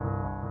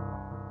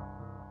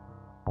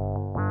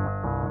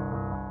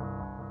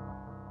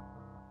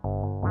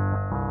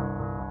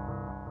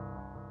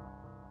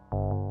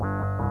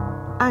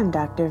I'm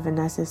Dr.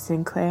 Vanessa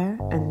Sinclair,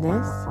 and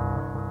this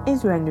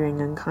is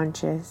Rendering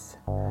Unconscious.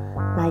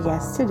 My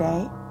guest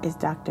today is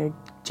Dr.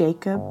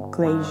 Jacob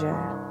Glaser.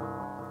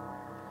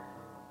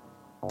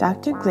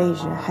 Dr.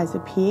 Glaser has a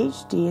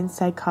PhD in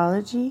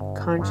Psychology,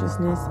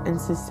 Consciousness, and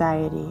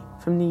Society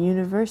from the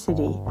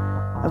University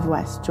of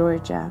West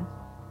Georgia.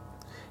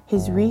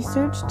 His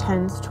research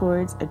tends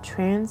towards a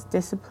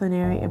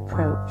transdisciplinary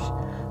approach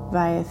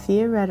via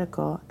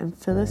theoretical and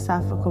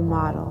philosophical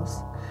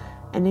models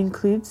and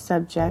includes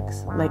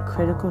subjects like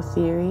critical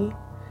theory,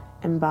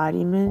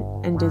 embodiment,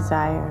 and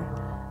desire,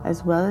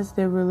 as well as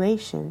their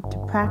relation to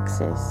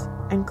praxis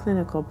and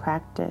clinical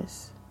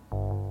practice.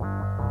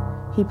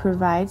 He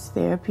provides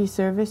therapy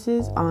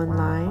services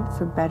online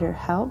for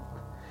BetterHelp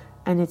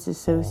and its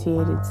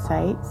associated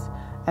sites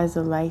as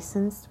a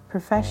licensed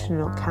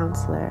professional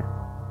counselor.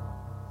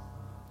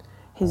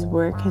 His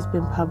work has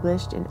been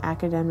published in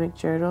academic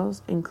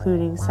journals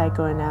including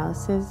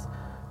Psychoanalysis,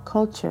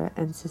 Culture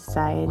and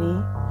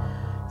Society,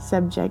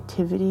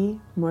 Subjectivity,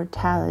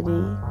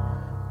 Mortality,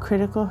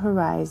 Critical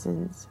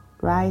Horizons,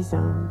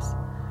 Rhizomes,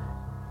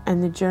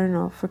 and the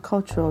Journal for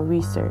Cultural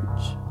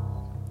Research.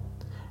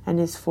 And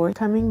his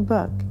forthcoming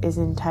book is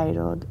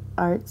entitled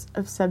Arts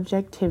of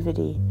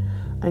Subjectivity,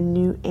 A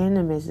New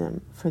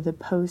Animism for the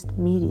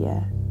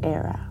Post-Media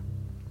Era.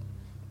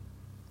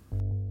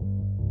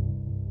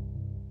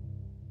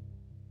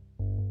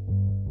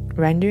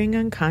 Rendering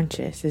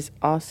Unconscious is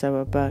also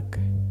a book.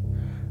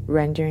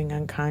 Rendering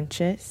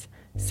Unconscious,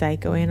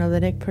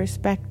 Psychoanalytic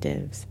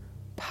Perspectives,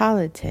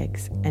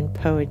 Politics, and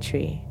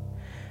Poetry.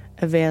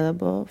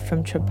 Available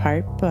from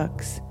Trapart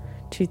Books,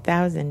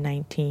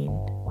 2019.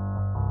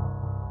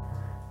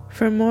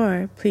 For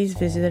more, please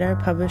visit our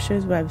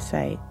publisher's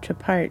website,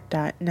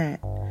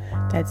 trapart.net.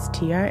 That's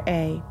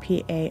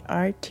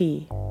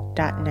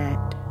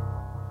TRAPART.net.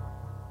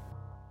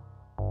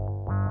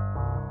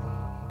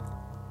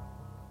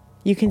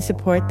 You can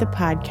support the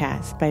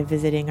podcast by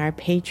visiting our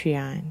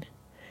Patreon,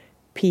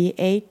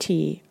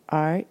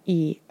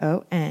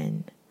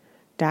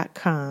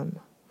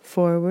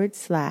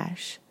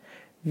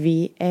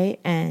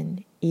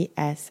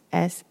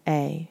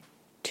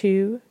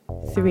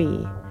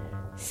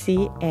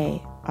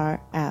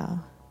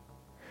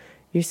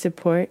 Your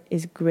support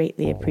is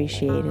greatly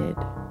appreciated.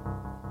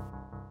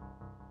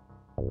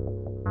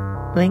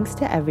 Links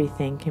to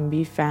everything can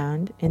be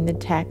found in the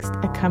text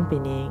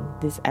accompanying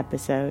this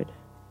episode.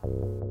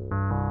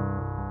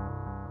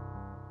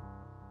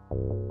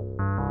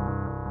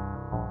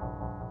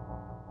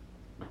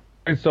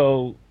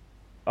 So,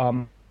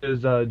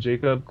 is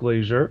Jacob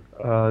Glaser.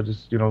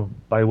 Just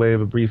by way of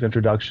a brief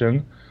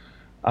introduction,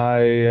 I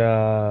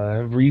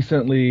have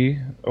recently,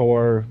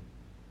 or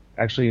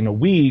actually in a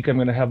week, I'm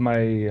going to have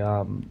my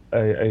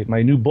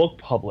my new book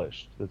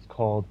published. It's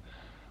called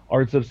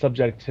Arts of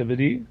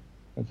Subjectivity.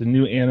 It's a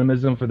new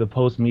animism for the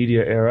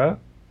post-media era.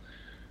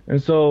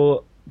 And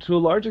so, to a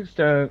large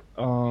extent,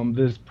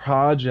 this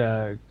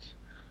project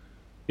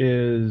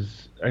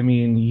is,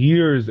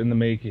 years in the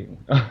making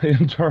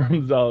in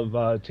terms of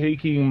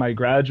taking my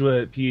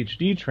graduate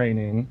PhD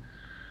training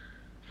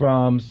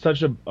from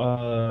such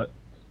a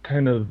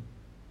kind of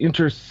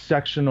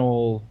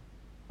intersectional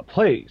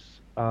place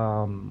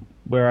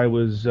where I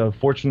was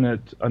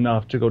fortunate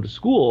enough to go to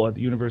school at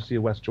the University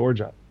of West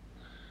Georgia.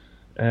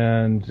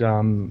 And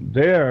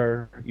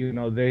there,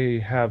 they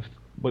have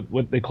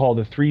what they call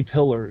the 3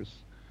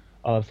 pillars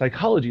of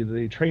psychology that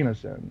they train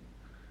us in.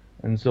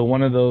 And so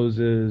one of those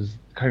is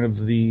kind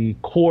of the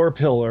core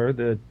pillar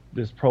that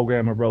this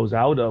program arose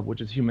out of,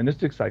 which is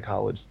humanistic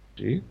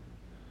psychology.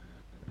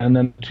 And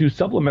then 2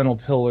 supplemental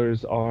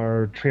pillars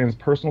are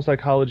transpersonal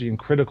psychology and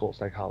critical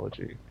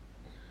psychology.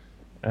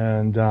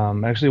 And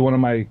actually one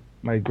of my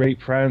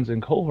great friends and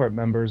cohort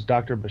members,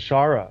 Dr.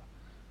 Bashara,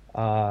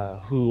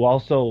 who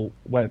also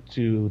went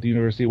to the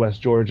University of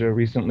West Georgia,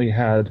 recently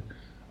had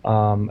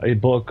a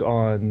book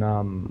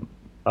on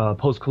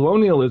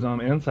post-colonialism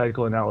and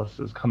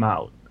psychoanalysis come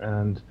out.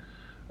 And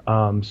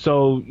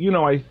so,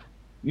 I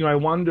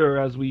wonder,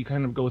 as we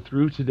kind of go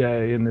through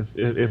today, and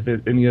if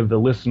any of the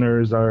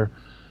listeners are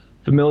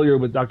familiar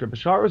with Dr.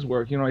 Bashara's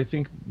work, I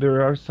think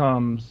there are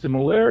some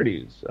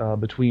similarities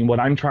between what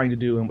I'm trying to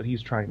do and what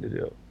he's trying to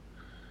do.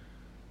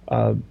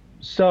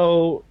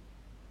 So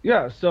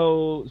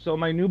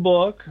my new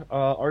book,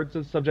 Arts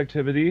of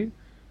Subjectivity,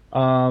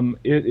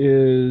 it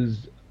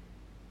is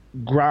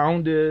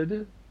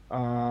grounded,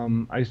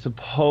 I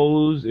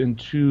suppose, in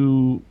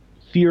 2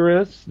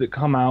 theorists that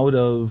come out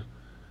of,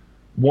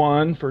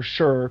 one for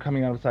sure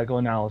coming out of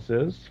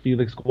psychoanalysis,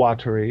 Felix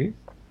Guattari,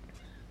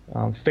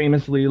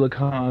 famously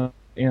Lacan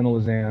and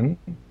Lausanne,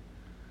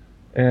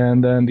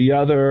 and then the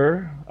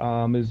other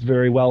is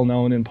very well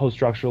known in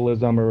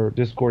post-structuralism or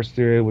discourse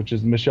theory, which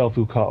is Michel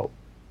Foucault.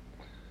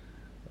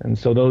 And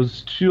so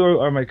those 2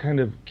 are my kind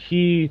of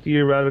key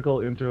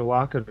theoretical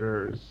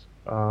interlocutors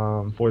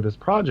for this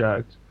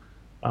project.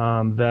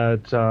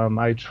 That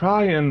I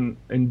try and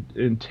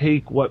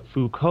take what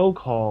Foucault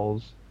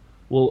calls,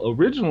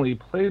 originally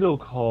Plato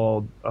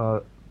called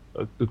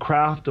the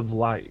craft of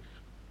life.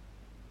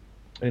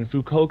 And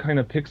Foucault kind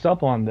of picks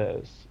up on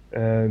this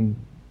and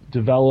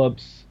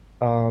develops.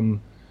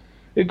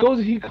 He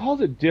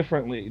calls it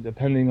differently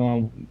depending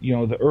on,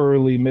 the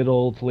early,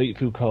 middle to late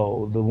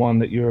Foucault, the one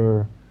that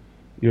you're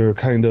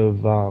kind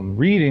of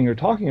reading or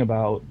talking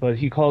about. But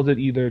he calls it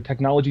either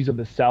technologies of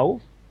the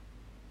self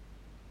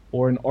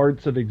or an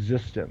arts of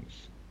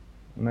existence.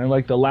 And I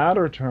like the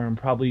latter term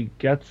probably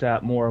gets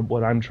at more of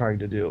what I'm trying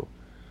to do.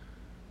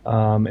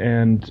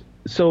 And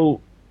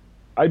so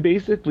I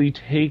basically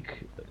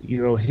take,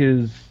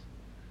 his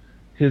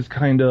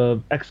kind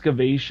of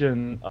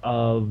excavation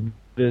of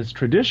this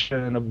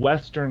tradition of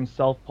Western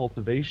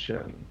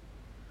self-cultivation.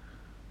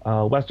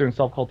 Western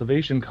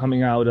self-cultivation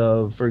coming out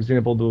of, for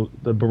example,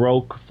 the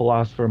Baroque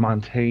philosopher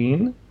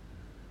Montaigne,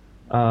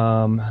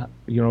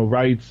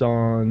 writes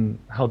on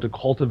how to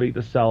cultivate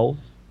the self,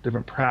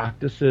 different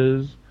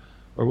practices,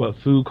 or what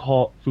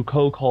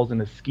Foucault calls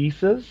an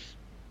ascesis,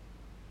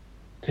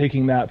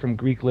 taking that from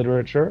Greek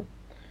literature.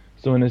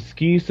 So an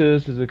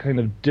ascesis is a kind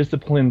of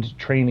disciplined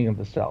training of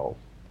the self.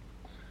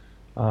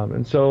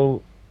 And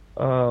so,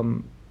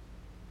 so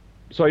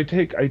I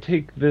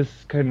take this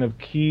kind of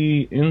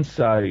key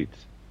insight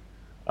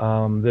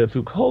that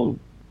Foucault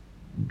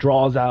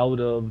draws out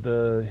of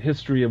the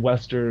history of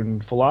Western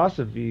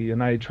philosophy,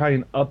 and I try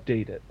and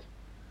update it,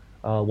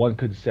 one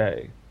could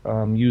say,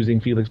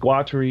 using Felix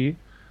Guattari,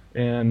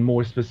 and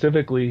more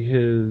specifically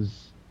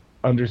his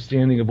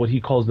understanding of what he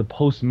calls the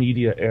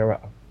post-media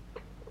era.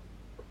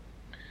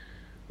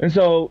 And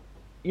so,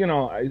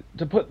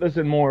 to put this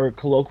in more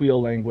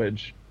colloquial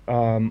language,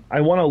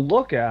 I want to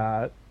look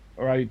at,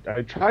 or I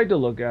tried to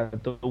look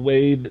at the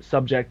way that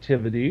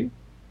subjectivity,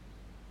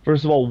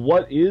 first of all,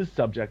 what is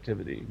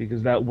subjectivity?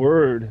 Because that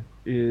word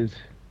is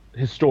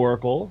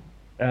historical,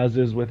 as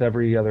is with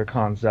every other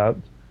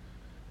concept,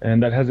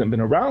 and that hasn't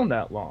been around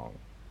that long.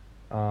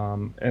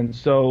 And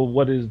so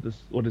what is this?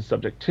 What is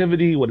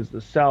subjectivity? What is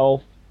the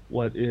self?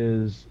 What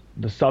is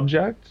the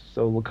subject?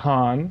 So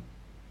Lacan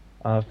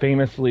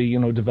famously,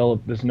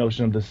 developed this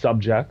notion of the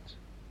subject.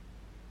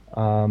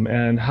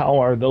 And how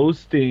are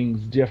those things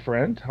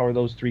different? How are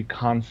those three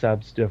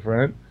concepts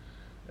different?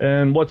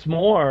 And what's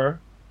more,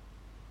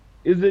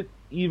 is it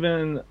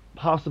even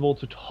possible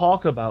to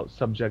talk about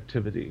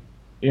subjectivity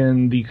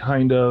in the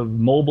kind of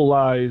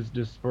mobilized,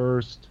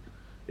 dispersed,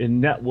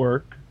 in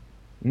networked,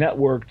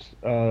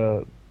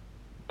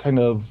 kind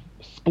of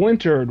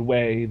splintered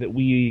way that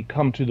we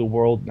come to the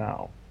world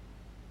now?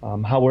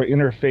 How we're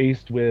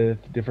interfaced with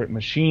different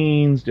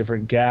machines,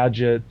 different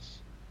gadgets,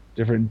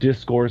 different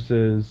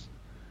discourses.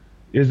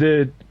 Is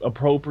it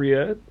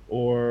appropriate,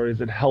 or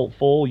is it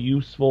helpful,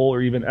 useful,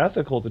 or even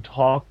ethical to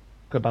talk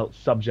about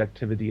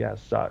subjectivity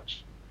as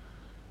such?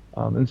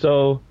 And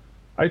so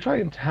I try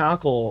and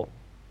tackle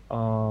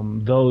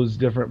those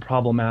different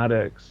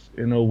problematics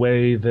in a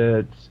way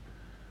that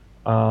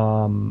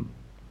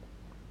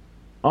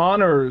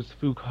honors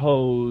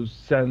Foucault's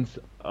sense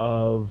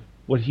of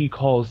what he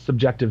calls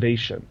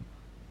subjectivation.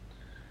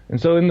 And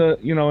so in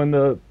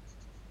the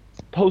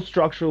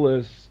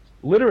post-structuralist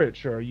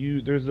literature,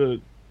 there's a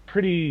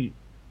pretty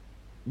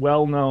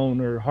well-known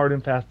or hard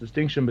and fast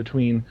distinction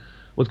between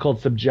what's called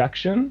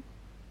subjection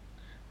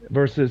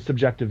versus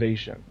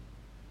subjectivation.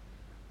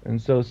 And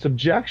so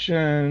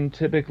subjection,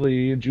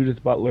 typically,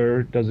 Judith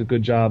Butler does a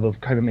good job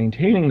of kind of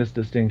maintaining this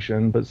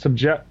distinction, but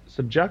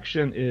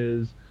subjection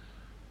is,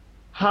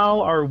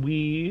 how are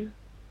we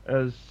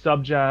as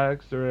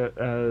subjects, or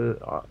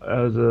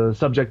as a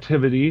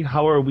subjectivity,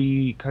 how are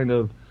we kind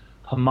of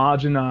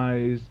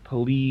homogenized,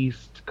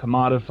 policed,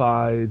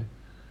 commodified?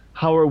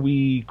 How are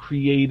we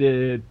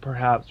created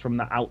perhaps from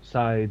the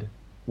outside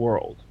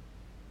world,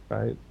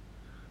 right?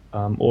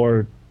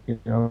 Or,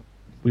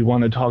 we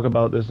want to talk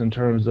about this in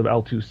terms of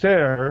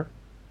Althusser,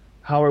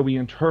 how are we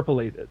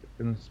interpolated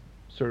in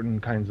certain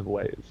kinds of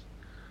ways?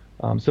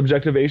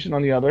 Subjectivation,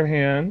 on the other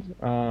hand,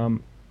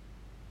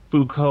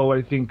 Foucault,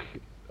 I think,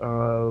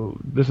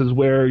 this is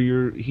where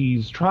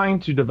he's trying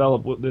to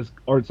develop this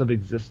arts of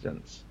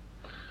existence.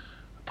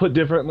 Put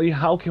differently,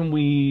 how can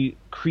we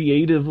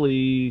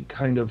creatively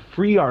kind of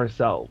free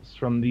ourselves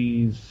from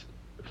these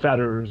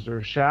fetters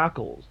or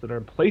shackles that are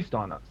placed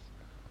on us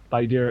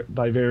by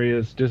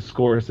various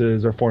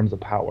discourses or forms of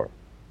power?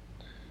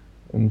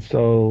 And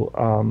so,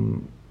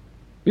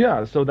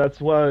 so that's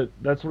what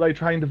I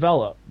try and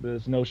develop,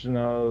 this notion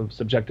of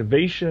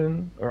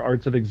subjectivation or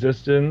arts of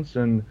existence,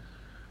 and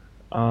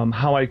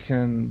how I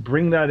can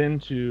bring that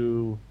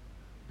into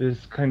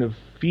this kind of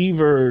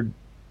fevered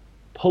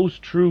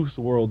post-truth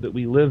world that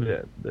we live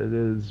in, that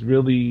is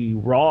really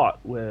wrought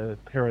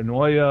with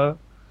paranoia,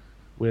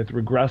 with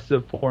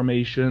regressive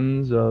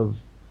formations of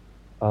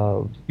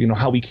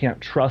how we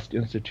can't trust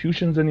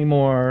institutions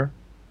anymore.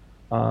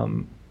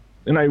 And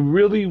I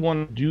really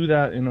want to do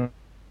that in a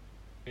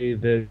way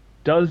that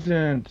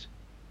doesn't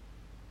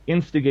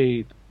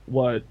instigate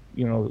what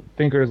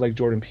thinkers like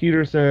Jordan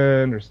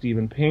Peterson or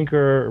Steven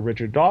Pinker or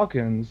Richard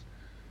Dawkins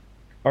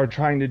are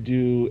trying to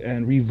do,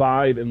 and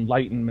revive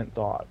Enlightenment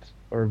thought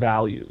or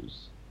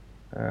values.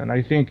 And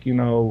I think,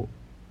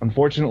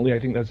 unfortunately, I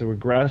think that's a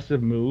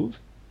regressive move.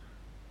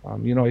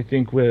 I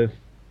think with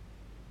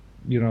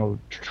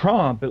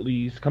Trump at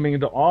least coming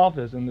into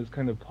office and this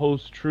kind of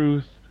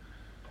post-truth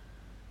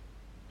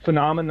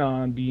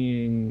phenomenon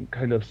being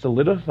kind of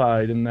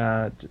solidified in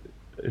that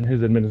in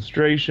his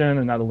administration,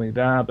 and not only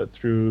that, but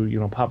through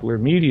popular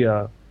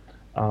media.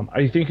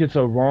 I think it's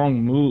a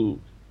wrong move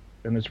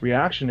and this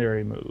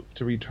reactionary move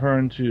to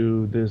return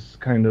to this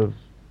kind of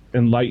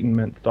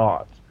Enlightenment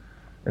thought.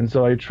 And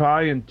so I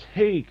try and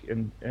take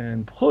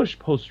and push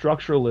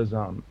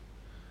post-structuralism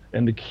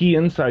and the key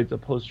insights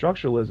of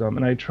post-structuralism,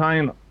 and I try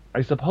and,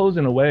 I suppose,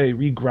 in a way,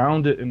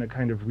 reground it in a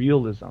kind of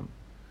realism.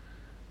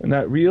 And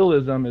that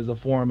realism is a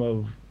form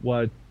of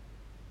what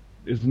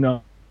is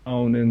known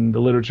in the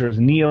literature as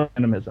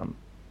neo-animism,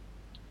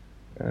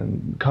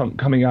 and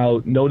coming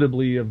out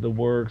notably of the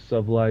works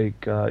of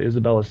like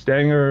Isabella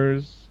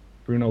Stengers,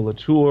 Bruno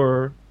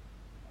Latour,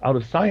 out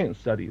of science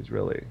studies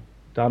really.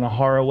 Donna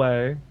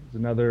Haraway is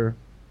another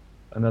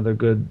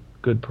good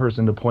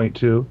person to point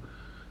to.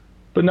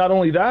 But not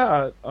only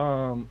that,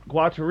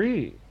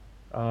 Guattari,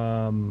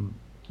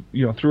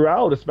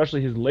 throughout,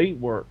 especially his late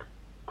work,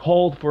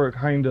 called for a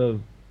kind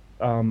of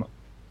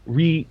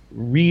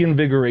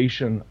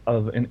reinvigoration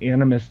of an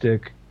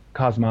animistic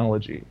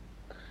cosmology.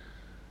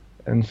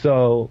 And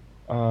so,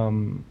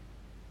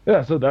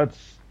 so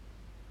that's,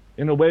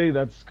 in a way,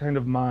 that's kind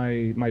of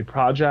my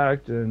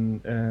project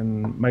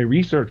and my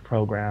research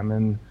program.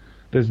 And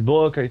this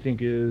book, I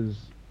think, is,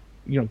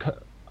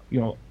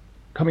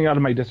 coming out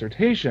of my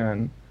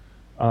dissertation.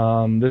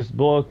 This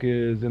book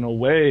is, in a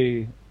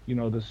way,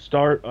 the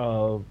start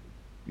of,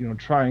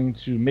 trying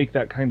to make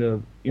that kind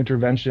of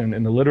intervention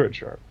in the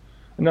literature,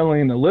 and not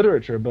only in the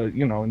literature, but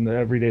in the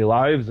everyday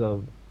lives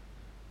of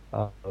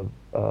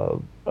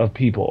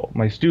people,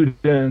 my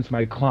students,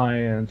 my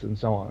clients, and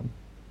so on.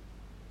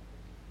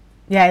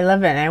 Yeah, I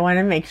love it. And I want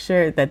to make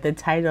sure that the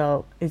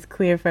title is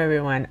clear for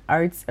everyone.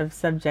 Arts of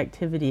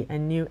Subjectivity, a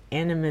New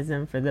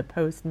Animism for the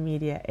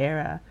Post-Media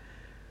Era.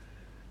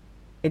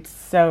 It's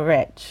so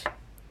rich.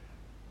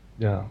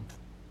 Yeah.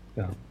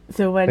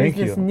 So what Thank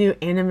does this you. new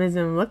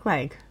animism look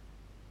like?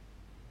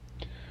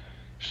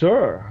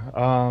 Sure.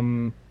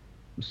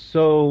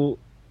 So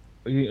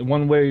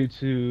one way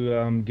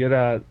to get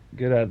at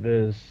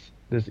this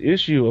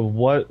issue of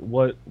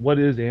what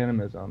is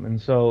animism, and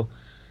so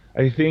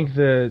I think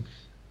that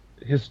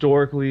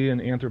historically and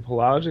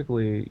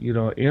anthropologically,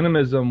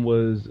 animism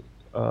was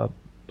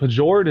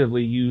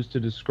pejoratively used to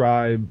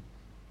describe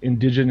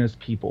indigenous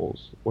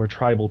peoples or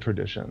tribal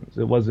traditions.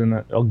 It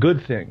wasn't a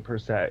good thing per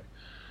se,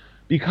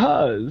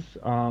 because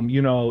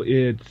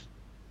it's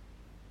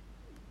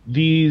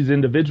these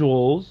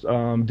individuals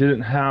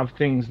didn't have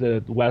things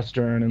that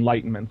Western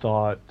Enlightenment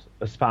thought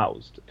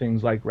espoused,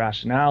 things like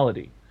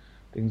rationality,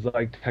 things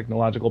like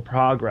technological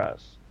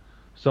progress,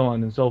 so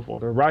on and so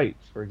forth, or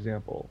rights, for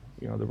example.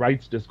 The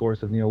rights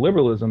discourse of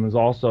neoliberalism is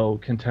also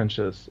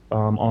contentious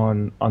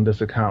on this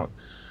account.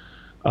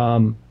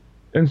 And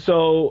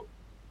so,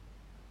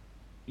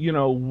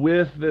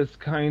 with this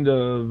kind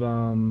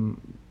of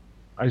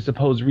I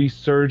suppose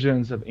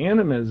resurgence of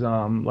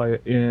animism,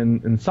 like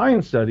in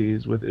science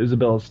studies, with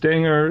Isabella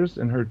Stengers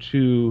and her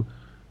two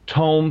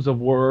tomes of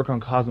work on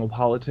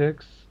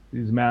cosmopolitics,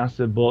 these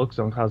massive books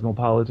on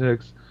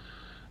cosmopolitics.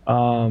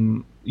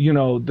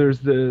 There's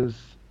this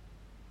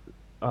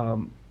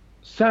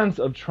sense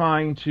of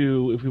trying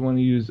to, if we want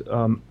to use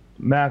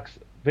Max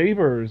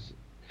Weber's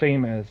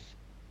famous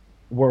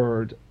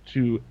word,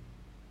 to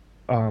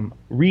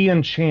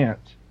re-enchant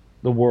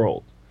the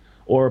world.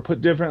 Or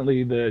put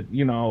differently, that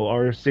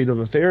our state of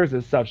affairs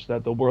is such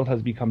that the world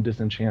has become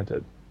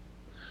disenchanted.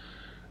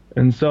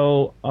 And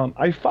so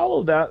I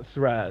follow that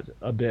thread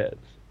a bit.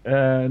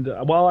 And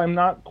while I'm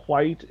not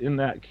quite in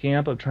that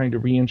camp of trying to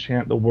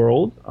re-enchant the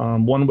world,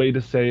 one way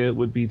to say it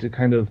would be to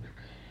kind of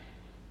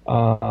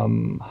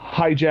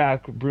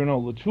hijack Bruno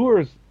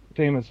Latour's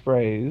famous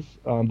phrase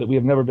that we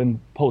have never been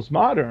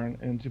postmodern,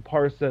 and to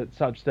parse it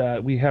such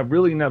that we have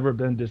really never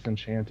been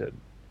disenchanted.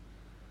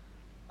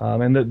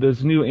 And that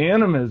this new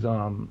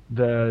animism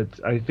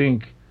that I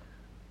think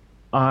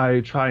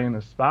I try and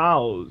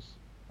espouse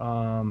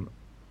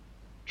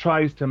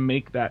tries to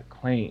make that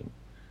claim,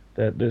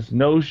 that this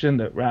notion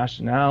that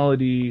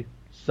rationality,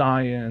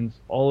 science,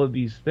 all of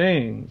these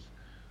things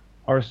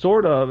are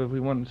sort of, if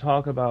we want to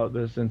talk about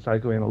this in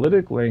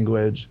psychoanalytic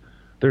language,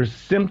 they're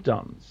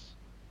symptoms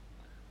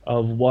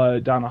of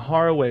what Donna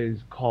Haraway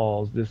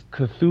calls this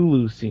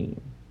Cthulhu scene,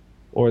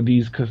 or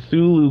these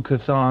Cthulhu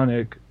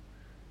chthonic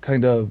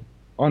kind of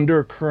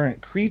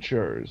undercurrent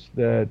creatures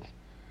that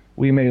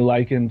we may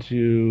liken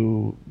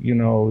to, the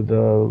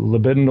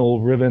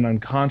libidinal riven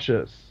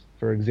unconscious,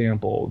 for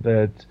example,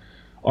 that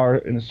are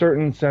in a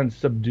certain sense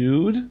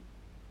subdued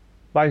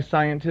by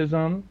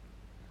scientism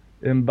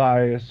and by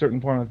a certain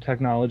form of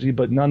technology,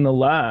 but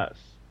nonetheless,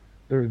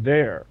 they're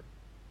there.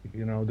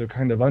 They're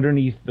kind of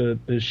underneath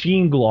the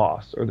sheen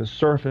gloss or the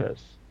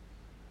surface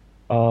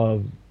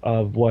of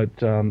what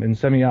in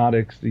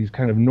semiotics, these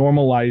kind of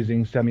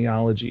normalizing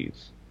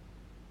semiologies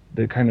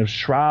that kind of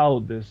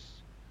shroud this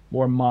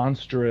more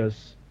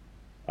monstrous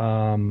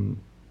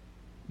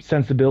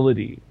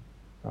Sensibility.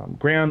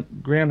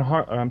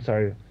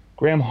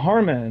 Graham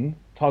Harman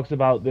talks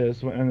about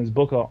this in his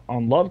book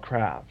on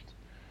Lovecraft.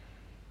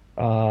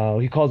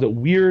 He calls it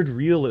weird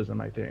realism,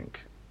 I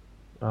think.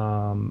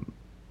 Um,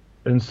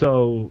 and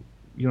so,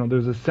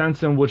 there's a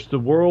sense in which the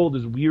world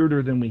is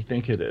weirder than we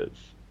think it is.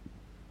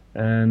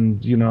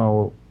 And,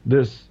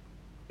 this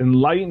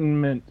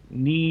enlightenment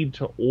need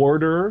to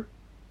order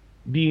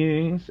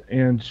beings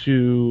and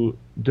to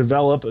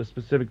develop a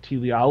specific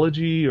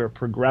teleology or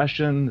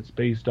progression that's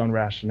based on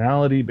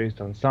rationality,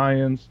 based on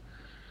science,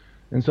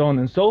 and so on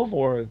and so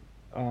forth,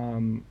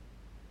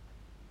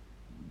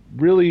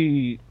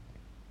 really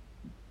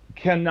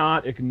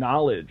cannot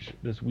acknowledge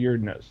this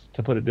weirdness,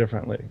 to put it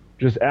differently.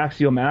 Just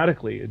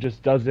axiomatically, it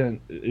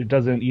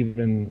doesn't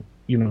even,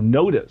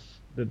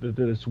 notice that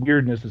this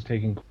weirdness is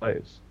taking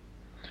place.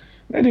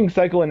 And I think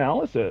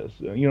psychoanalysis,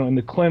 in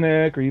the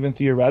clinic or even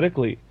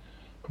theoretically,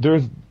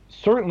 there's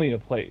certainly a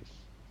place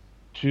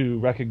to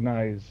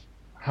recognize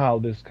how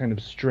this kind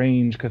of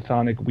strange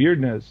chthonic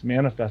weirdness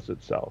manifests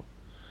itself.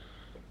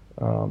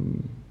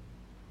 Um,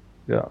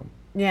 yeah.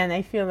 Yeah, and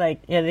I feel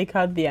like, yeah, they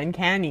call it the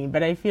uncanny,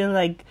 but I feel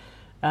like,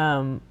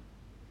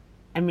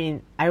 I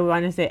mean, I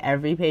want to say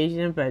every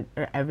patient, or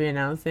every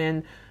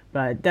announcement,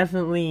 but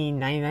definitely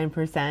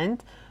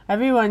 99%.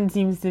 Everyone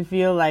seems to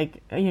feel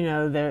like,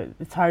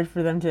 it's hard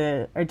for them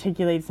to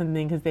articulate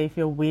something because they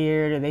feel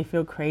weird or they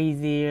feel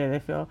crazy or they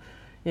feel,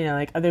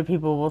 like other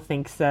people will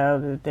think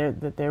so,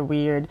 that they're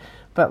weird.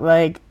 But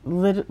like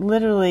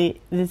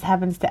literally, this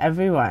happens to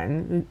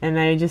everyone, and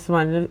I just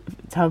wanted to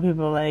tell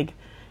people like,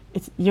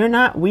 you're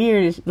not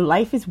weird.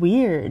 Life is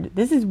weird.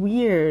 This is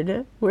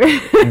weird. We're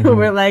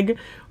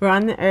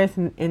on the earth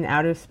in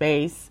outer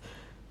space.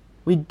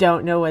 We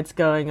don't know what's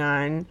going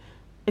on.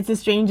 It's a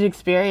strange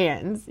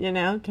experience,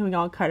 Can we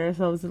all cut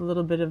ourselves a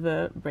little bit of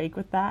a break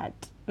with that?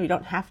 We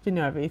don't have to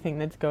know everything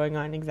that's going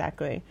on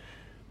exactly.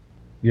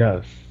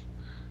 Yes.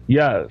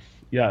 Yes.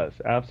 Yes.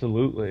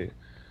 Absolutely.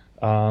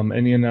 And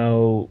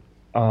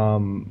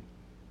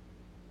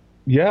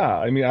yeah,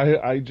 I mean,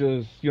 I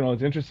just,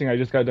 it's interesting. I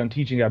just got done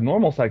teaching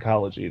abnormal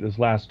psychology this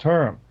last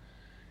term,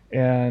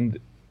 and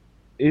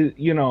it,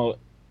 even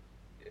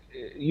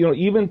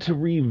to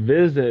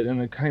revisit in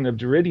a kind of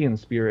Derridian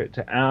spirit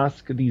to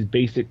ask these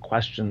basic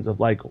questions of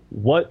like,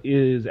 what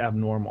is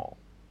abnormal,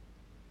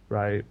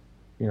 right?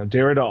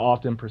 Derrida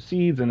often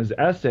proceeds in his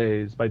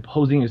essays by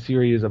posing a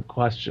series of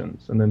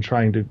questions and then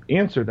trying to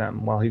answer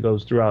them while he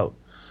goes throughout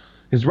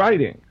his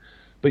writing.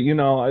 But,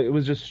 I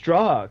was just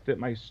struck that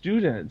my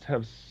students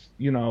have,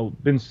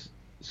 been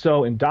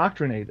so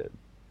indoctrinated.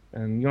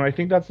 And, I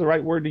think that's the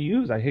right word to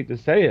use. I hate to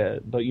say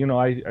it, but,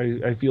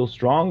 I feel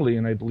strongly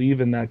and I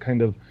believe in that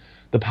kind of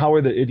the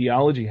power that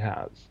ideology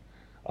has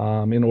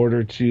in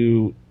order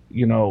to,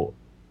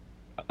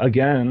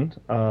 again,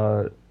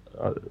 to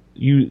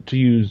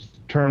use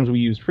terms we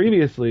used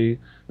previously,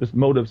 this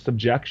mode of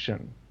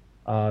subjection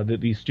that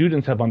these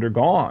students have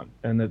undergone,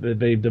 and that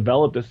they've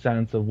developed a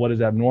sense of what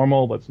is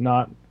abnormal, what's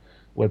not,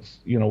 what's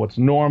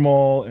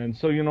normal. And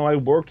so, I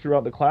worked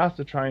throughout the class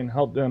to try and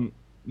help them,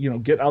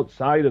 get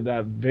outside of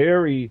that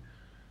very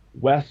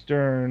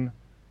Western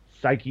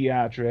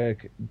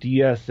psychiatric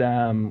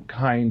DSM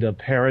kind of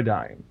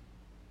paradigm.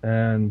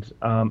 And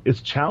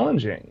it's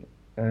challenging.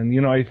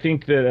 And, I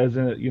think that as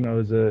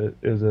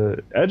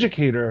a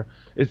educator,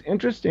 it's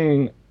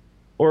interesting,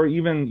 or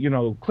even,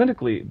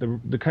 clinically,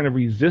 the kind of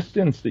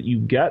resistance that you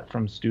get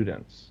from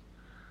students,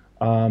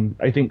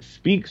 I think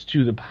speaks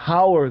to the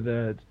power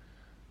that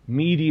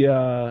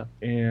media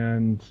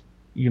and,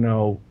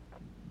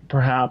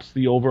 perhaps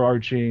the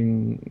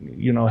overarching,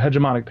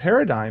 hegemonic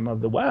paradigm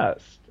of the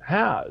West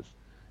has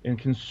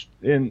if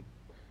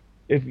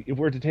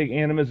we're to take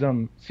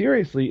animism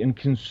seriously, in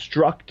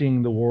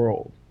constructing the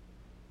world,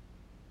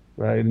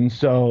 right? And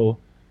so,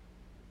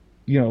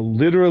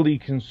 literally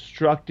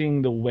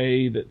constructing the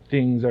way that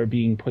things are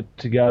being put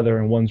together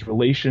in one's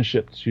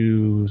relationship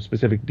to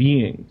specific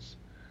beings.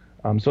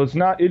 So it's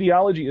not,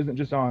 ideology isn't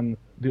just on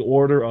the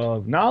order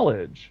of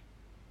knowledge,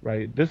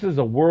 right? This is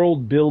a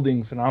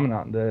world-building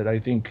phenomenon that I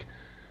think,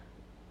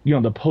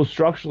 the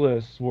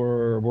post-structuralists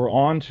were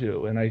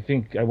onto, and I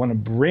think I want to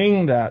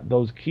bring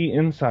those key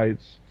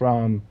insights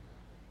from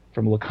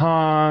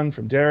Lacan,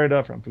 from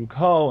Derrida, from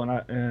Foucault,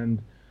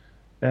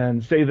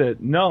 and say that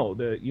no,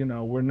 that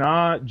we're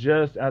not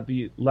just at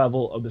the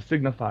level of the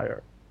signifier.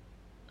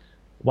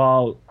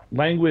 While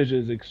language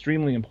is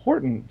extremely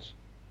important,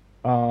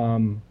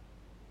 there's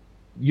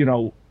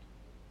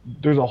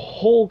a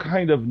whole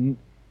kind of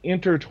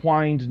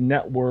intertwined,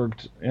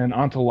 networked, and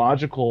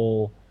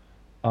ontological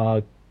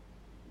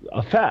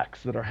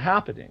effects that are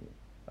happening.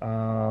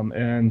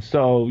 And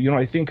so,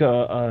 I think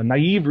a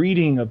naive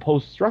reading of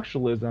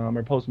post-structuralism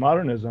or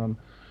postmodernism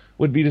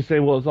would be to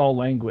say, well, it's all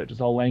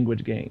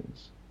language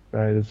games,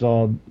 right? It's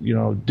all,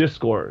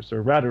 discourse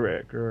or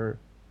rhetoric or,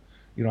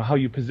 how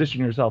you position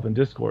yourself in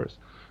discourse.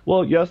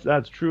 Well, yes,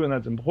 that's true and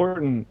that's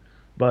important,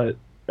 but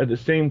at the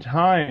same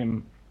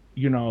time,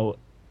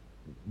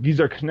 these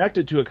are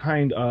connected to a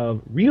kind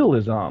of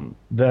realism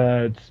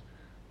that,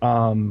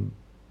 for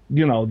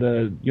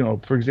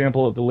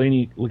example, the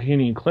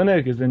Lacanian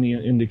Clinic is an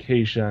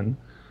indication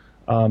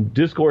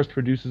Discourse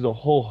produces a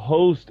whole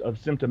host of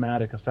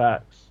symptomatic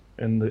effects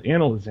in the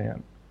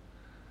analysan.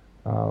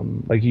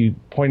 Like you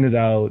pointed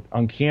out,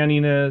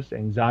 uncanniness,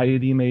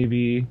 anxiety,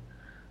 maybe,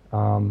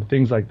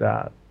 things like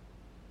that.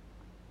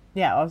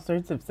 Yeah, all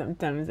sorts of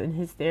symptoms and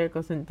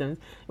hysterical symptoms.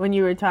 When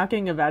you were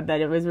talking about that,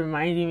 it was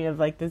reminding me of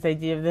like this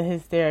idea of the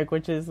hysteric,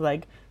 which is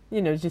like,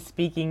 just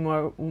speaking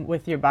more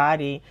with your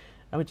body,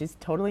 which is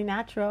totally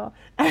natural.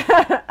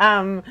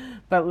 um,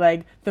 but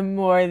like the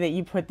more that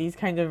you put these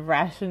kind of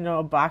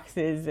rational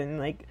boxes and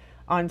like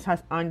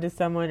onto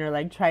someone, or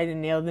like try to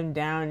nail them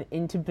down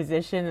into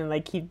position and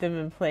like keep them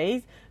in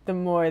place, the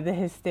more the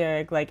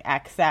hysteric like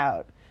acts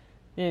out,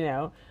 you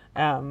know,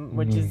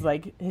 which is Hmm.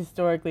 like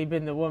historically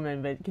been the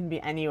woman, but it can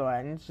be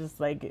anyone. It's just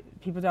like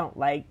people don't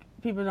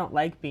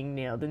like being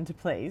nailed into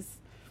place.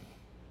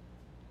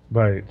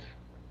 Right,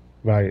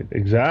 right,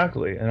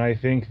 exactly. And I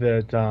think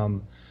that,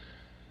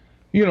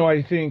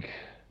 I think,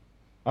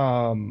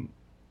 um,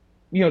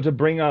 to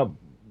bring up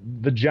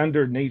the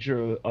gendered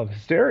nature of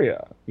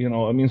hysteria,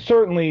 I mean,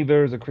 certainly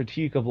there's a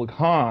critique of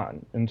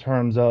Lacan in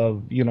terms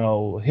of,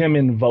 him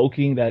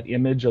invoking that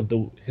image of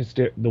the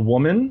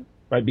woman,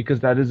 right?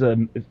 Because that is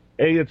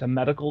it's a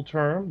medical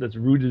term that's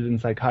rooted in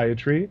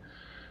psychiatry.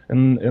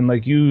 And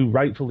like you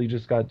rightfully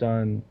just got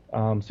done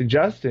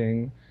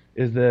suggesting,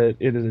 is that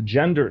it is a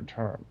gendered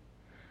term.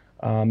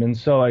 And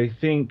so I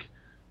think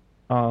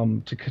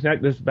to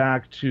connect this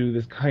back to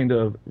this kind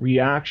of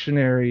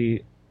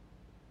reactionary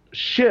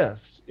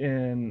shift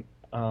in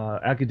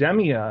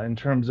academia in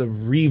terms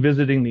of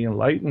revisiting the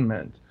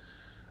Enlightenment,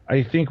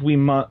 I think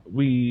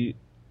we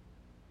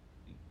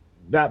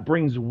that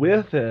brings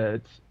with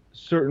it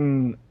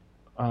certain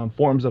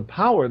forms of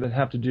power that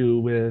have to do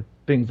with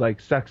things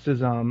like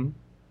sexism,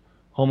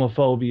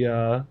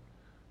 homophobia,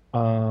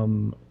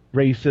 um,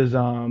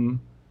 racism,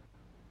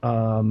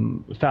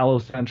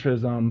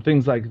 phallocentrism,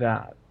 things like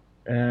that.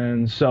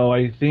 And so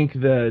I think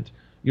that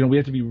we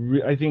have to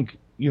be. I think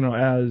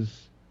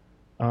as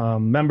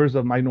members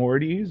of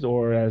minorities,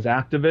 or as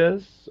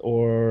activists,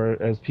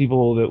 or as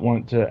people that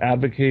want to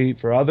advocate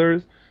for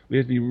others, we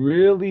have to be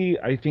really,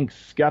 I think,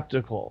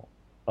 skeptical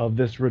of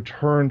this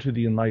return to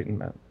the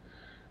Enlightenment.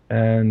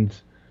 And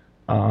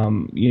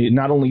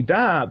not only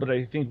that, but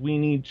I think we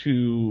need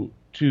to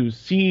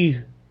see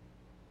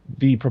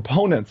the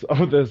proponents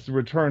of this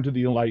return to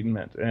the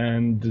Enlightenment,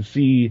 and to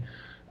see,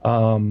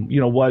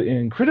 what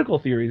in critical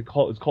theory is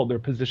called their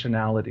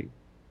positionality,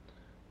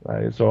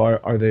 right? So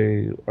are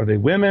they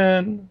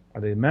women?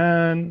 Are they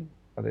men?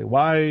 Are they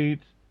white?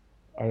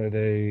 Are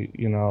they,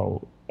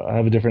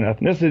 have a different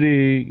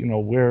ethnicity?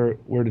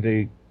 Where do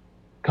they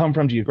come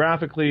from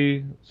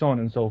geographically? So on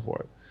and so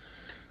forth.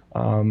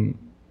 Um,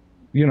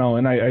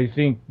 and I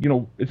think,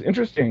 it's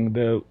interesting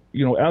that,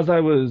 as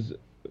I was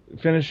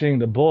finishing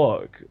the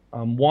book,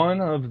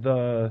 one of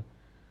the,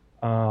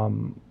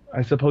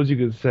 I suppose you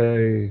could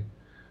say,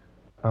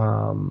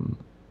 um,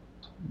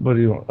 what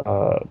do you,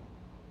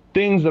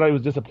 things that I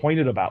was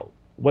disappointed about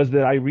was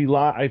that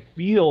I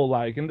feel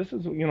like, and this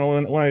is,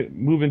 when I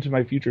move into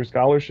my future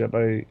scholarship,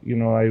 I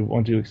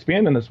want to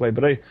expand in this way,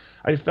 but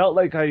I felt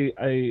like I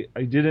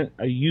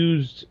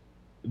used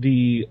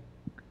the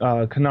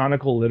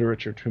canonical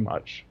literature too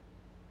much.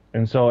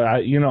 And so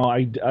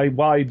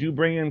while I do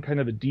bring in kind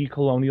of a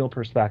decolonial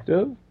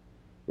perspective,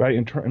 right,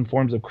 in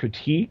forms of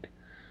critique,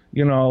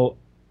 you know,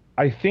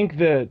 I think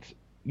that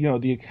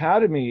the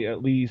academy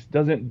at least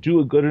doesn't do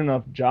a good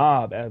enough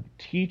job at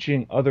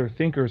teaching other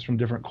thinkers from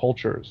different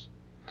cultures.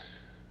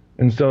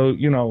 And so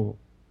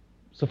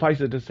suffice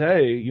it to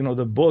say,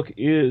 the book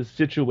is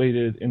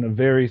situated in a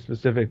very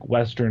specific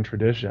Western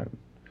tradition,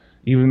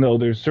 even though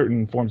there's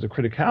certain forms of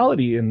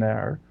criticality in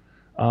there.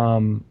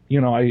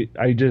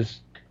 I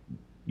just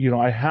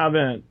I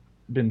haven't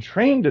been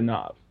trained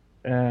enough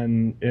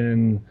and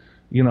in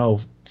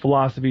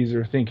philosophies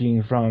or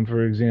thinking from,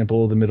 for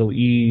example, the Middle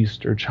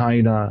East or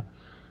China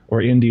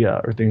or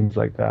India or things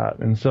like that.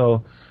 And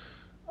so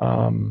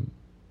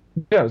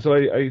yeah, so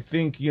I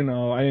think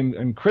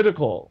I'm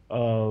critical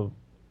of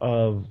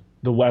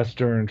the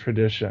Western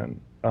tradition,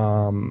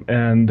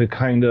 and the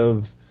kind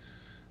of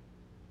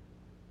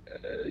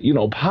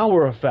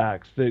power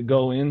effects that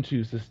go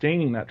into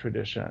sustaining that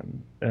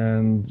tradition.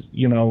 And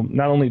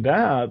not only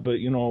that, but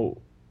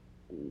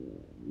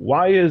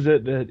why is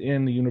it that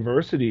in the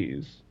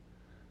universities,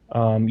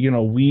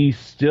 we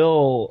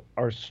still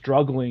are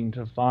struggling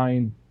to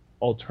find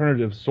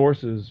alternative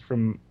sources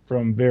from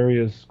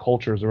various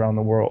cultures around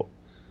the world?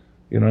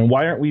 And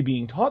why aren't we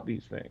being taught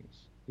these things?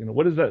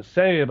 What does that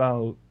say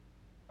about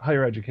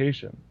higher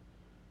education?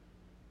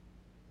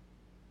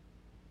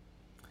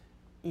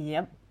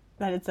 Yep,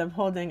 that it's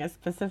upholding a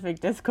specific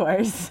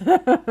discourse.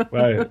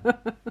 Right.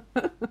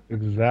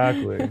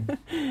 Exactly.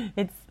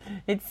 it's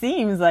it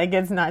seems like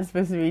it's not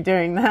supposed to be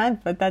doing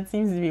that, but that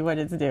seems to be what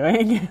it's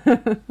doing.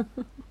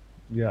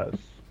 Yes.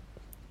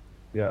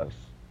 Yes.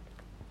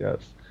 Yes.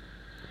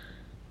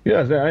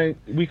 Yes.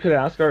 We could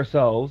ask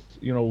ourselves,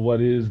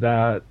 what is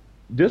that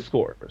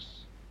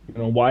discourse?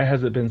 Why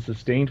has it been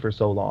sustained for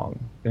so long?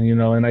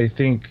 And I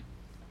think,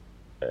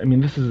 I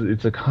mean,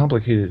 it's a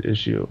complicated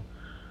issue.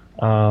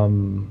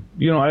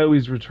 I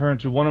always return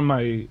to one of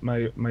my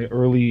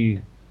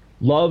early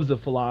loves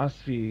of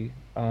philosophy.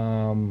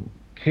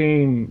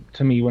 Came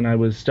to me when I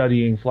was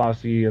studying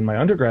philosophy in my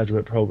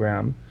undergraduate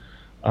program,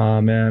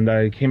 and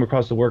I came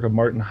across the work of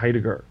Martin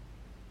Heidegger.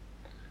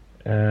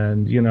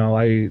 And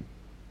I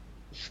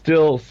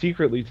still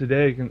secretly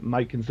today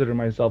might consider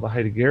myself a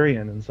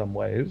Heideggerian in some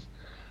ways.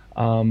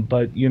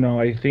 But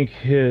I think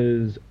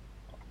his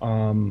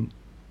um,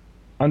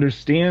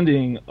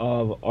 understanding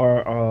of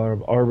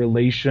our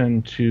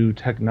relation to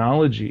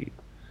technology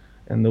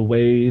and the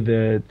way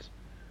that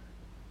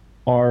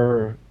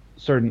our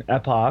certain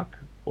epoch,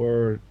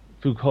 or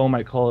Foucault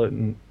might call it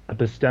an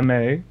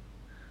episteme,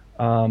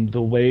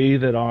 the way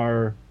that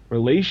our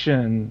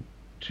relation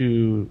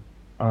to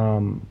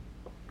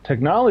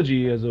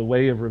technology as a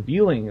way of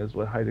revealing is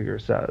what Heidegger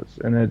says.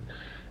 And it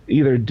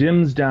either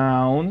dims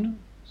down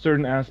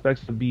certain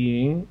aspects of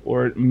being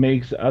or it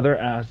makes other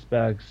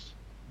aspects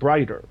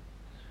brighter.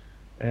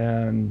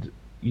 And,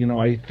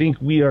 I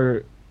think we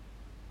are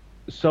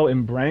so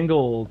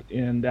embrangled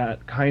in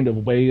that kind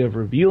of way of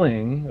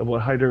revealing of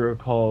what Heidegger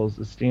calls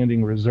a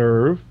standing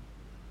reserve.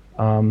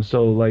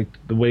 So like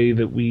the way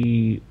that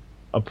we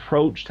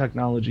approach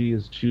technology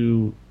is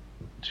to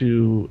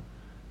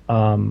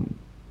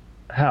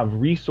have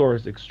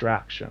resource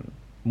extraction,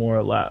 more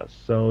or less.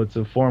 So it's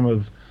a form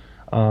of,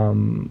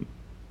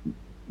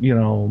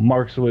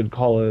 Marx would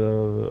call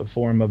it a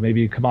form of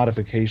maybe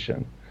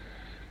commodification.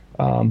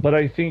 But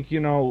I think,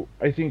 and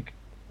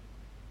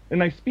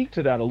I speak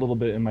to that a little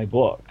bit in my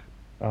book,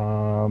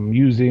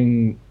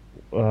 using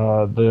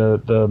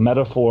the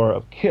metaphor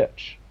of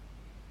kitsch.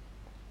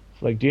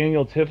 So like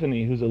Daniel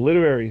Tiffany, who's a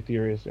literary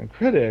theorist and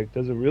critic,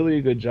 does a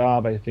really good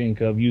job, I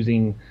think, of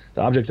using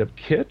the object of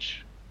kitsch,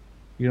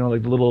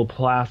 like the little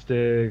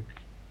plastic,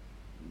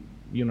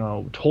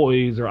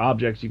 toys or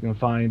objects you can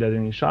find at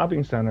any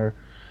shopping center,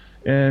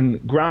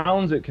 and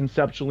grounds it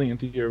conceptually and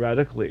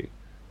theoretically,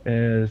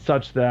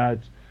 such that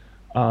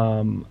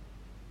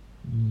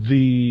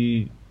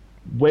the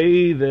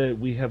way that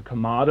we have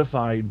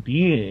commodified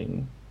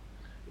being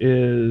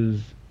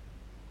is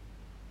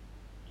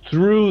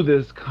through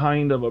this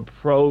kind of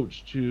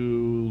approach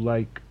to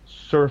like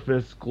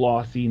surface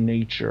glossy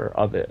nature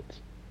of it.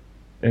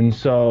 And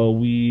so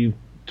we,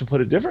 to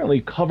put it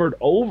differently, covered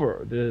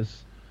over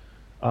this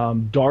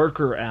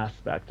darker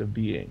aspect of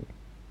being.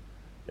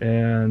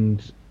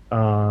 And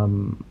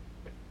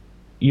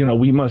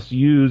we must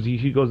use,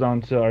 he goes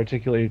on to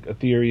articulate a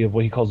theory of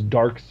what he calls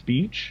dark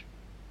speech.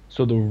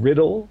 So the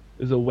riddle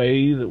is a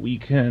way that we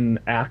can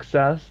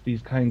access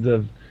these kinds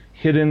of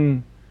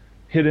hidden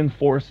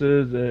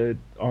forces that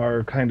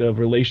our kind of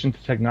relation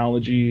to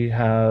technology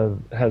has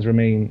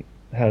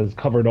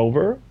covered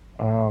over.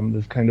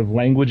 This kind of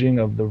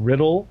languaging of the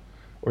riddle,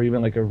 or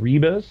even like a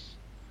rebus,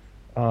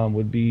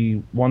 would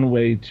be one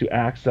way to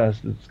access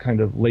this kind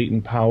of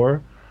latent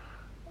power.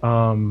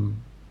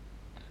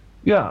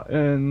 Yeah,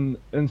 and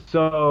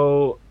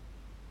so,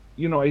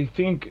 I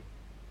think,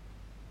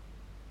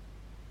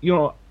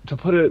 to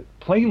put it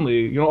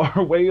plainly,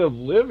 our way of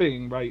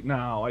living right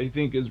now, I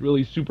think, is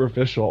really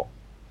superficial.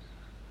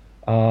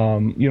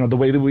 The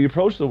way that we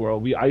approach the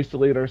world, we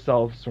isolate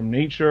ourselves from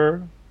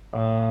nature.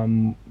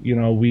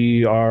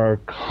 We are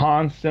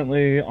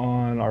constantly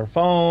on our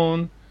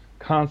phone,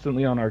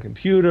 constantly on our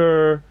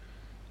computer.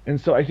 And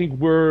so I think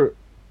we're,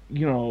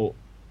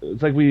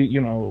 it's like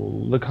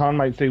Lacan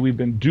might say we've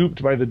been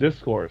duped by the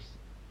discourse,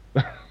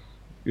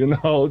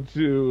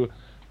 to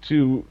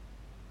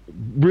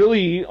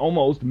really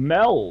almost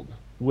meld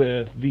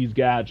with these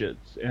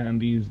gadgets and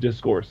these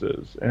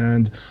discourses.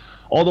 And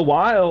all the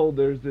while,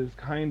 there's this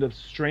kind of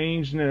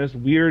strangeness,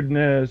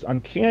 weirdness,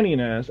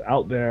 uncanniness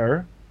out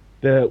there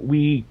that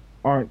we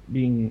aren't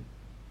paying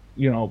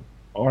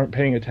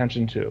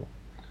attention to.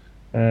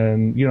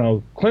 And,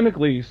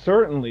 clinically,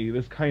 certainly,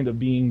 this kind of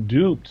being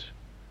duped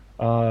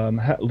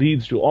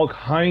leads to all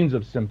kinds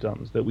of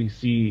symptoms that we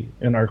see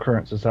in our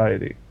current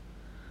society.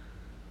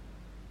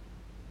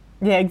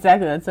 Yeah,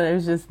 exactly. That's what I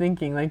was just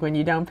thinking. Like when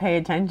you don't pay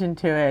attention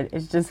to it,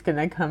 it's just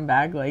gonna come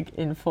back like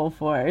in full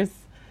force.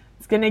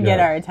 It's gonna get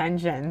our Yes.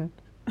 attention.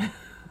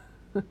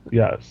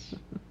 Yes.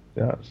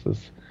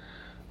 Yes.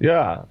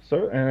 Yeah.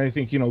 So, and I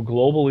think,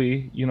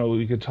 globally,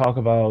 we could talk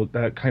about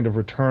that kind of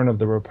return of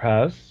the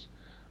repressed.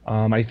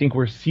 I think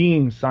we're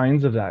seeing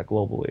signs of that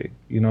globally.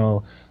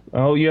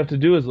 All you have to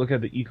do is look at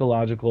the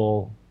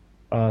ecological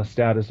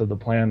status of the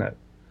planet.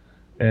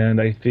 And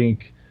I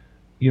think,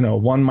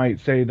 one might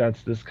say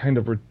that's this kind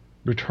of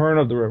return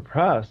of the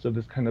repressed, of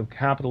this kind of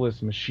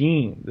capitalist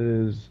machine that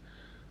is,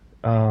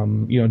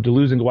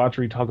 Deleuze and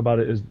Guattari talk about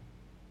it as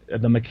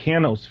the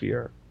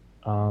mechanosphere,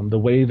 the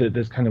way that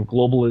this kind of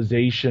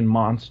globalization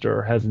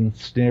monster has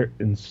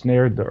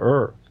ensnared the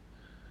earth.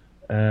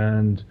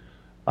 And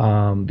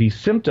these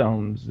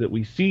symptoms that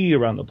we see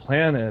around the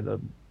planet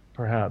of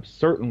perhaps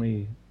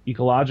certainly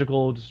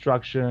ecological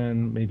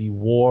destruction, maybe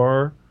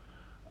war,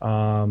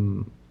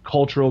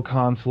 cultural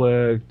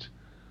conflict,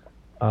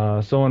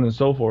 so on and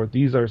so forth.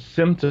 These are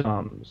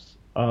symptoms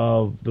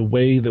of the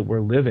way that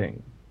we're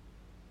living.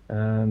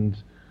 And,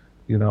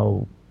 you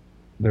know,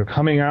 they're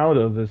coming out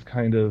of this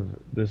kind of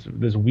this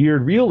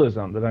weird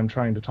realism that I'm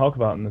trying to talk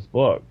about in this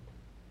book.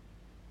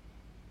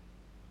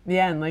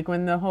 Yeah, and like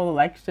when the whole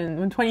election,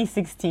 when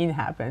 2016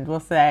 happened, we'll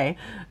say,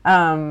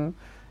 um,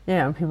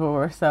 people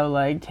were so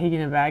like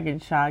taken aback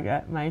and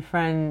shocked. My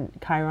friend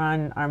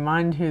Chiron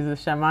Armand, who's a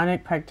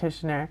shamanic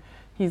practitioner,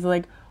 he's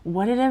like,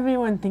 what did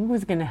everyone think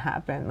was going to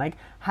happen? Like,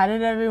 how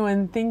did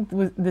everyone think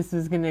this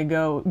was going to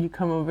go? You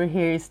come over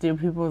here, you steal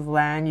people's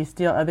land, you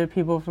steal other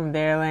people from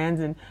their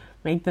lands and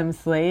make them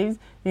slaves.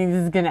 You think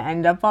this is going to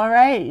end up all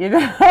right? And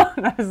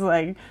I was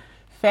like,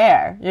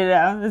 fair.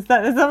 It's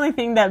the only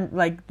thing that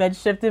like that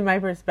shifted my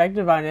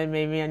perspective on it,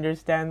 made me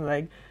understand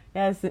like,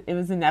 yes, it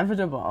was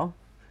inevitable.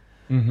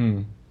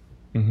 Hmm.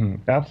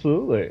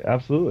 Absolutely,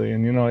 absolutely.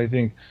 And I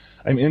think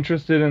I'm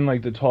interested in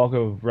like the talk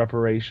of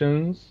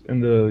reparations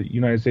in the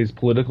United States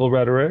political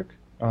rhetoric,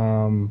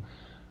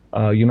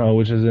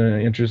 which is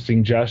an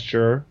interesting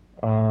gesture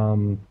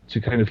to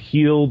kind of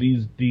heal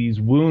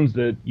these wounds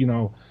that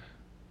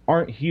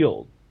aren't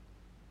healed.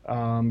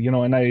 And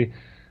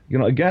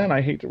again,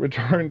 I hate to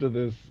return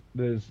to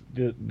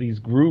these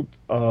group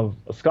of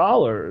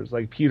scholars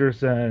like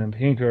Peterson and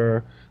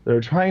Pinker that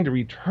are trying to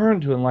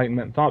return to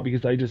Enlightenment thought,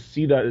 because I just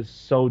see that as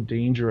so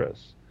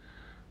dangerous.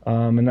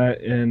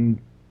 The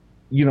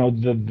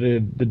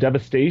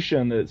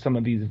devastation that some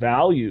of these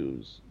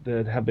values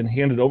that have been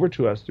handed over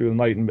to us through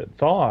Enlightenment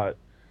thought,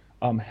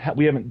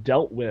 we haven't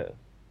dealt with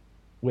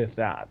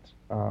that.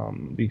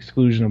 The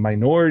exclusion of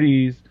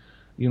minorities,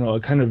 a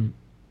kind of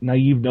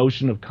naive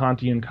notion of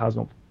Kantian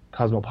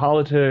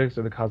cosmopolitics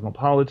or the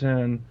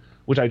cosmopolitan,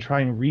 which I try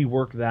and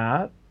rework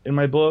that in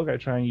my book. I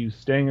try and use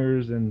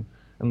Stangers and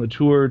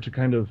Latour to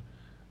kind of,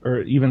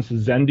 or even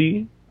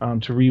Suzendi,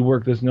 to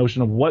rework this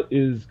notion of what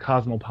is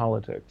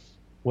cosmopolitics,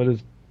 what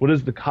is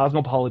the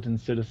cosmopolitan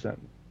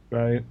citizen,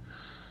 right?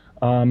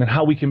 And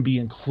how we can be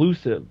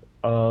inclusive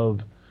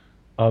of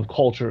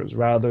cultures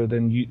rather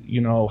than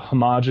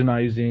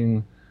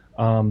homogenizing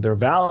their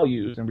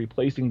values and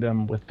replacing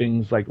them with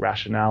things like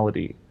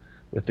rationality,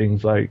 with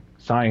things like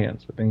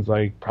science, with things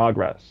like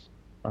progress.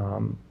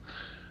 And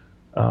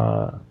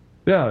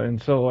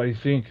so I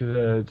think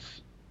that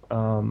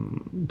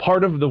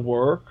part of the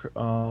work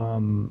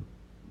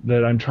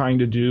that I'm trying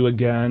to do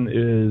again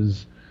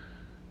is,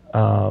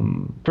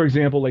 for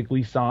example, like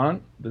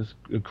Glissant, this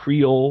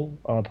Creole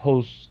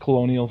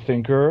post-colonial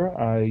thinker.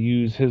 I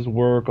use his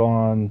work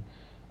on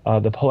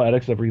the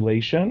poetics of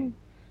relation,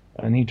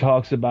 and he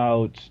talks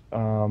about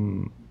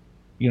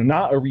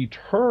not a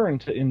return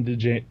to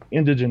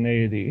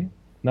indigeneity,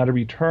 not a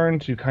return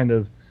to kind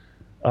of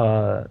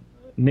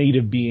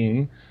native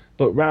being,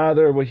 but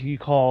rather what he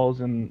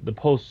calls, in the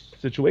post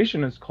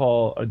situation, is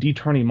called a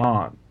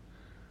détournement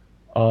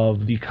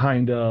of the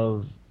kind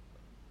of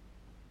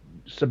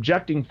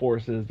subjecting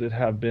forces that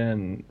have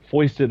been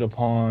foisted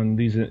upon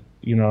these,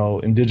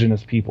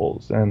 indigenous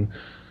peoples. And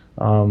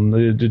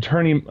the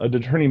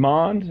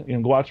détournement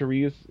in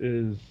Guattari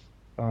is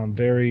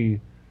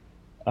very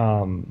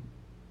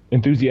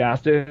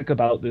enthusiastic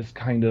about this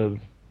kind of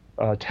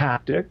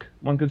tactic,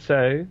 one could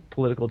say,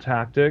 political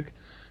tactic.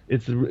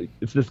 It's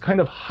this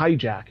kind of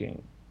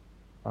hijacking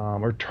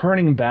or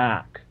turning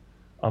back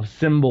of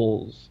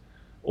symbols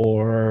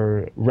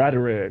or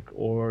rhetoric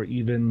or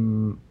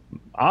even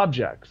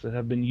objects that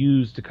have been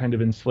used to kind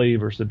of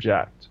enslave or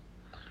subject.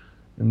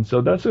 And so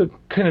that's a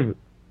kind of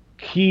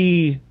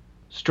key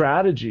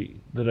strategy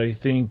that I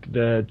think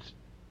that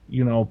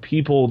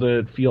people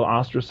that feel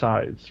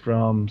ostracized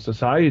from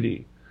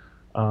society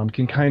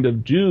can kind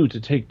of do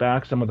to take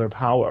back some of their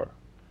power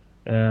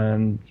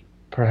and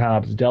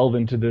perhaps delve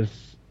into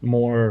this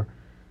more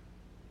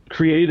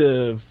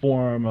creative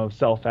form of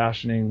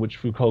self-fashioning, which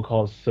Foucault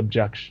calls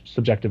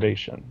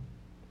subjectivation.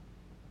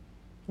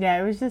 Yeah,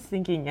 I was just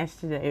thinking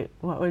yesterday,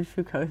 what would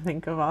Foucault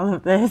think of all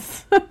of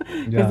this?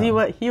 Because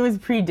Yeah. he was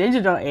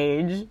pre-digital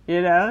age,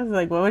 It's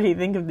like, what would he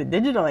think of the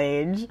digital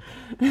age?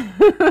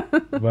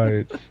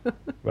 Right,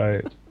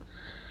 right.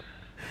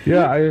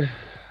 Yeah,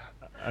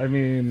 I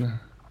mean,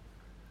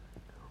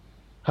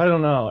 I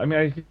don't know. I mean,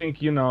 I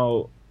think,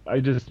 I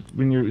just,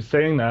 when you're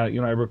saying that,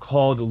 I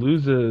recall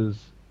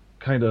Deleuze's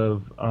kind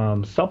of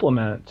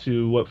supplement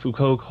to what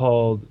Foucault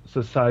called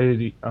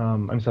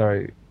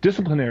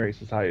disciplinary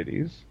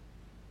societies,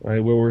 right,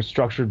 where we're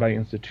structured by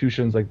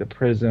institutions like the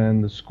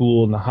prison, the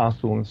school, and the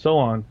hospital, and so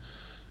on.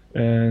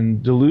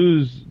 And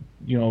Deleuze,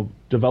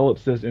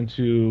 develops this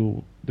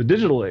into the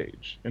digital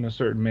age in a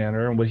certain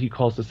manner, and what he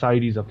calls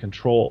societies of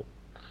control.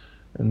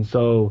 And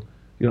so,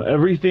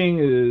 everything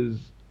is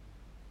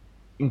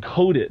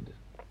encoded,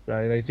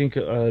 right? I think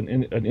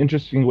an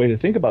interesting way to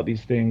think about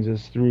these things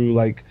is through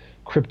like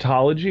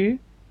cryptology.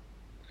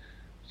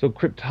 So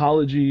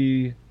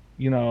cryptology,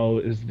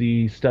 is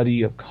the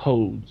study of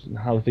codes and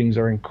how things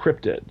are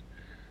encrypted.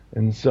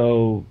 And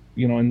so,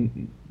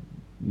 and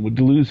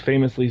Deleuze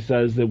famously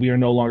says that we are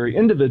no longer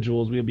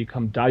individuals, we have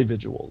become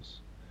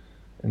dividuals.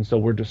 And so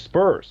we're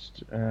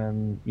dispersed,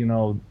 and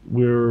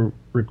we're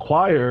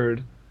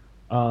required,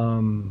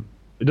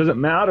 it doesn't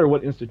matter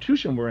what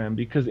institution we're in,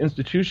 because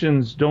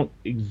institutions don't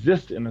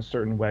exist in a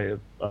certain way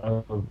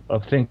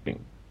of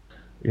thinking.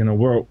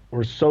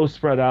 We're so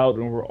spread out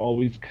and we're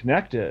always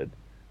connected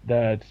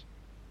that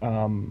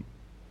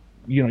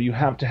you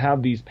have to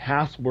have these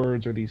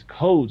passwords or these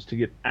codes to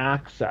get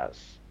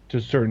access to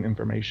certain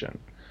information.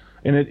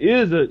 And it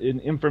is an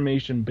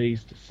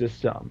information-based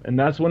system. And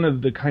that's one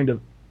of the kind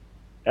of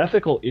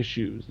ethical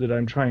issues that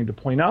I'm trying to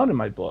point out in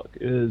my book,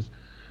 is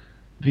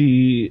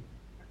the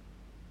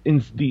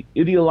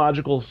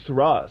ideological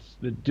thrust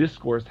that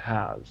discourse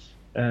has,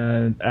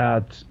 and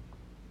I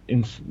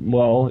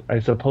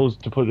suppose,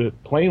 to put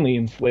it plainly,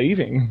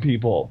 enslaving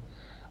people,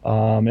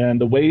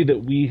 and the way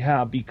that we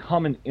have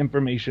become an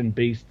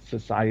information-based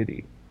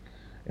society,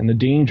 and the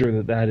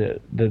danger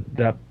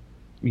that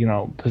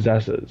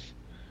possesses.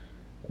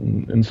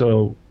 And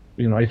so,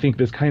 I think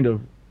this kind of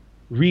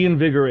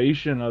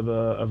reinvigoration of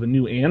a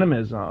new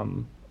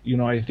animism,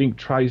 I think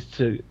tries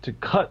to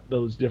cut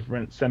those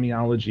different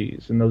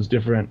semiologies and those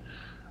different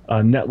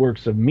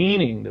networks of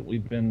meaning that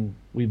we've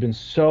been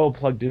so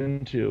plugged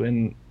into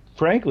and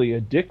frankly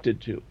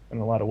addicted to in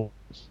a lot of ways.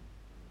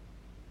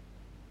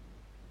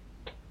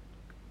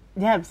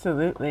 Yeah,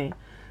 absolutely.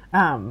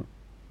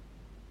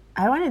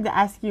 I wanted to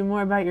ask you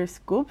more about your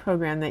school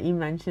program that you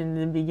mentioned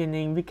in the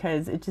beginning,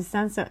 because it just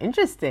sounds so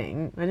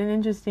interesting. What an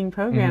interesting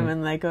program,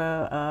 and like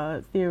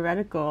a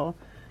theoretical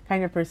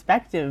kind of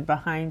perspective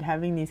behind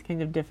having these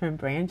kind of different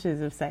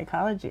branches of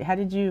psychology. How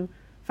did you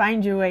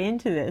find your way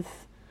into this?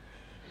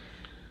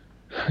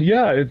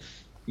 Yeah,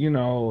 it's,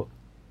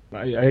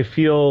 I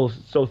feel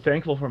so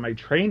thankful for my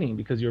training,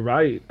 because you're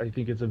right. I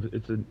think it's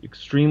an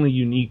extremely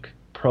unique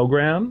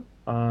program.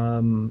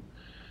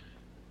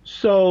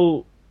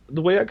 So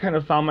the way I kind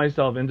of found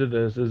myself into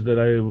this is that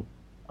I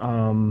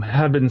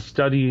had been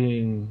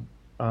studying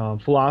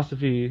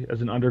philosophy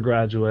as an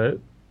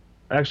undergraduate,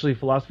 actually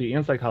philosophy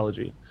and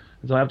psychology.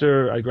 And so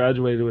after I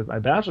graduated with my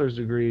bachelor's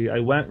degree, I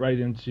went right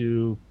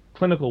into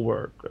clinical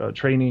work,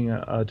 training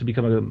to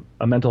become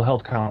a mental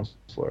health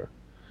counselor.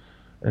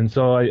 And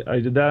so I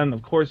did that, and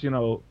of course,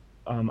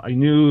 I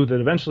knew that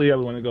eventually I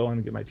would want to go on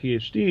and get my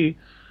PhD.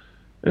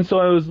 And so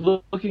I was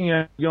looking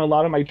at, a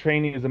lot of my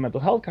training as a mental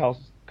health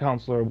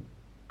counselor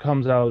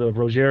comes out of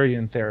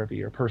Rogerian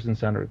therapy or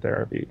person-centered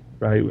therapy,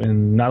 right?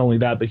 And not only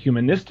that, but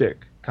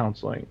humanistic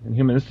counseling and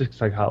humanistic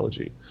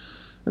psychology.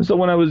 And so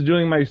when I was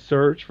doing my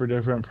search for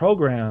different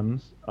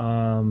programs,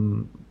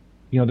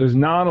 there's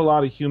not a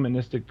lot of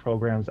humanistic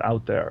programs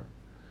out there.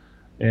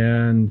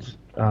 And,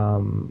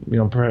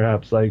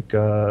 perhaps like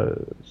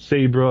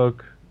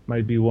Saybrook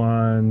might be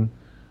one,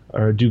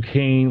 or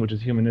Duquesne, which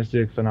is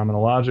humanistic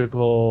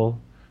phenomenological.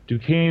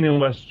 Duquesne and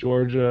West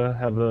Georgia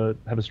have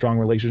a strong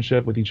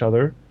relationship with each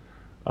other.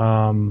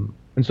 And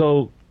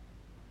so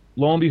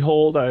lo and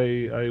behold,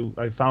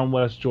 I found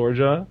West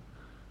Georgia,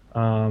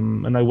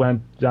 and I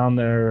went down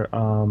there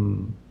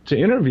to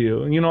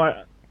interview. And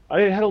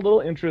I had a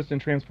little interest in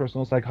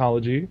transpersonal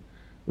psychology,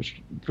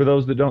 which, for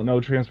those that don't know,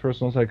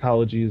 transpersonal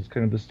psychology is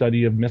kind of the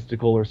study of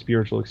mystical or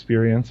spiritual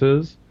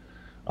experiences.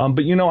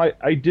 But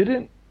I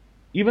didn't,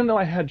 even though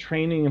I had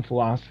training in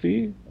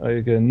philosophy,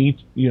 like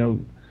Nietzsche,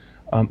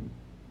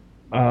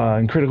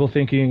 and critical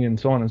thinking and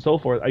so on and so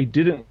forth, I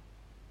didn't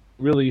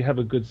really have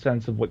a good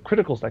sense of what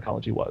critical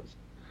psychology was.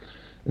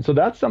 And so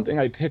that's something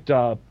I picked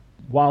up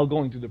while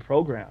going through the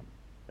program.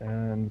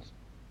 And,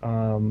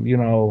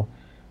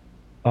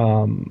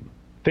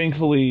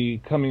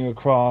 thankfully coming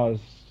across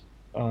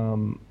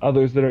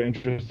others that are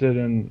interested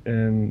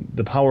in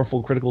the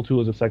powerful critical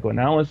tools of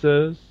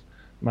psychoanalysis.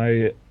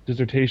 My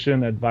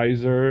dissertation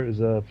advisor is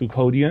a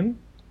Foucauldian,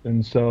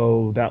 and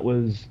so that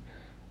was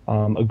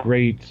a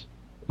great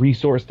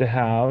resource to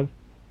have.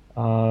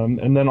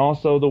 And then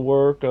also the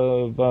work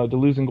of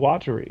Deleuze and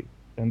Guattari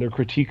and their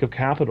critique of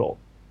capital.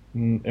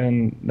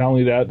 And not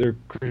only that, their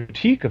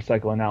critique of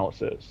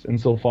psychoanalysis,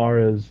 insofar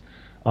as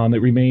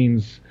it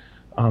remains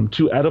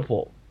too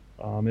Oedipal.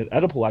 It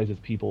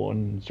Oedipalizes people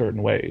in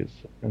certain ways.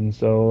 And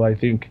so I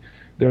think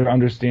their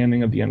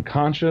understanding of the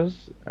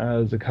unconscious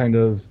as a kind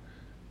of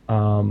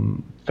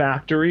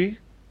factory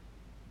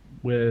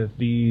with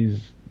these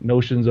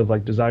notions of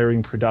like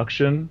desiring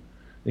production,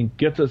 I think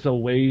gets us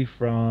away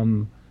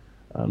from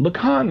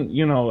Lacan.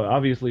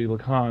 Obviously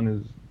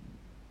Lacan is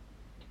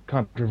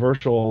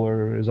controversial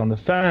or is on the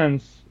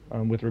fence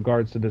with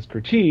regards to this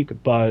critique,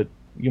 but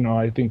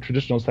I think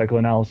traditional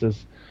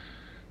psychoanalysis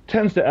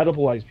tends to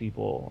Oedipalize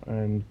people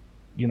and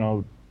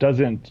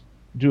doesn't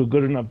do a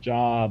good enough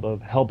job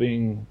of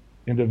helping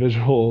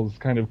individuals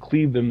kind of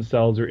cleave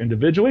themselves or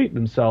individuate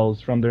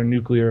themselves from their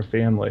nuclear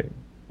family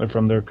or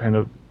from their kind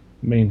of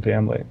main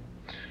family.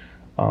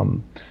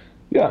 And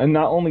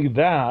not only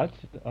that,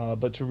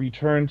 but to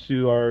return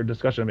to our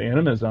discussion of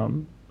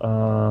animism,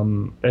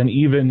 and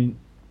even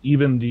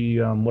the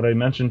what I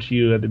mentioned to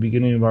you at the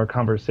beginning of our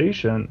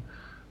conversation,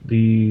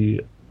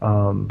 the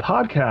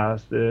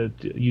podcast that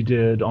you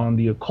did on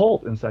the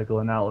occult and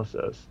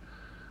psychoanalysis.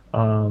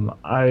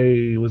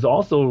 I was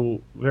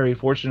also very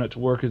fortunate to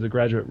work as a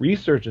graduate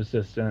research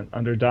assistant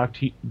under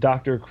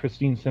Dr.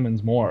 Christine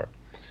Simmons Moore.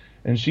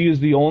 and she is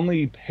the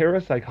only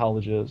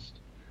parapsychologist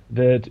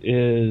that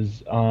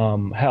is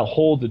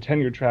holds a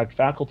tenure track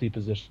faculty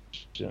position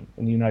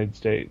in the United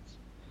States.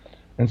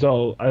 And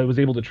so I was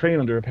able to train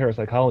under a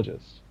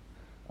parapsychologist,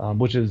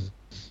 which is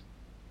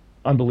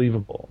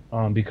unbelievable,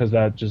 because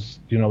that just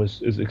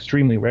is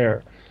extremely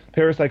rare.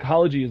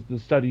 Parapsychology is the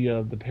study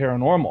of the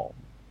paranormal,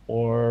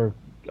 or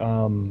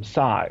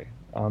psi.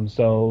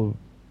 So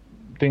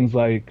things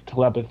like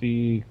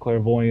telepathy,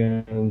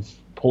 clairvoyance,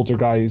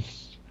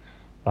 poltergeist,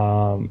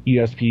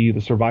 ESP,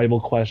 the survival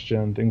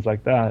question, things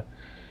like that.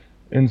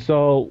 And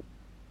so,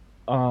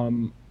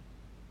 um,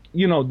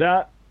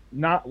 that,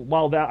 not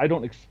while that I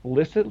don't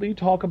explicitly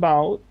talk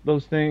about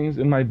those things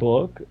in my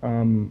book,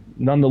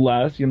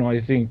 nonetheless,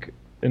 I think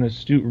an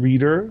astute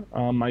reader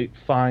might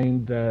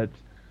find that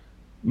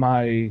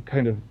my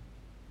kind of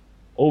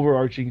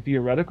overarching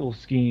theoretical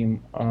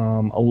scheme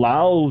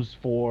allows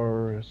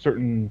for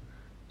certain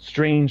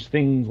strange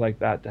things like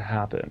that to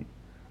happen.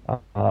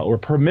 Or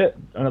permit,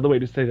 another way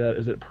to say that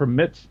is it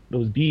permits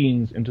those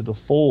beings into the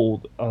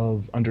fold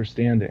of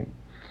understanding.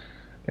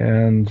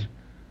 And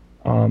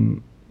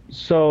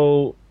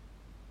so,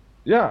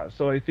 yeah,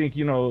 so I think,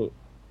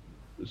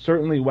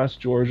 certainly West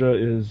Georgia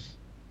is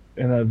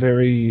in a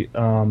very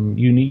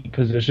unique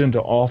position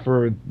to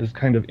offer this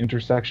kind of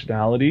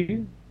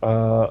intersectionality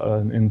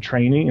in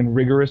training and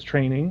rigorous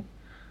training,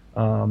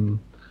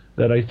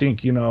 that I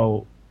think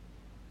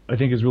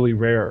is really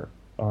rare.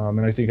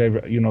 And I think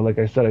like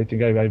I said, I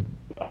think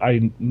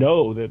I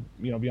know that,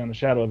 beyond a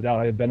shadow of a doubt,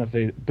 I have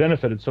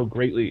benefited so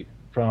greatly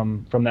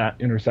from that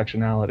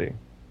intersectionality.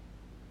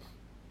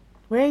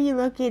 Where are you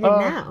located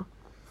now?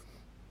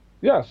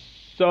 Yes,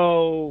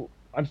 so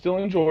I'm still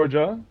in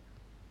Georgia,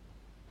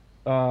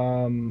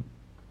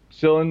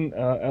 still in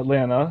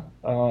Atlanta,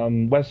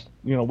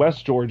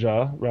 West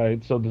Georgia,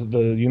 right? So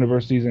the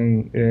university's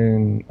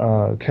in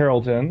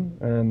Carrollton,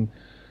 and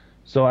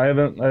so I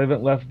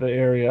haven't left the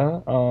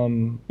area.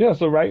 Yeah,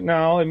 so right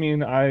now, I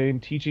mean, I'm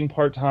teaching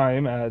part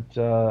time as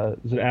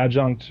an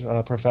adjunct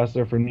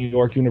professor for New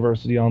York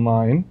University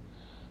online,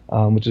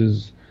 which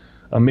is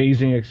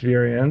amazing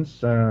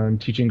experience. I'm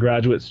teaching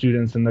graduate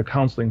students in the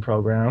counseling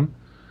program.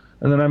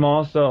 And then I'm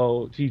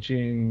also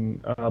teaching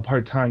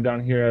part-time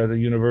down here at a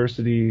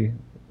university,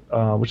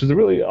 which is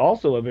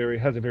has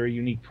a very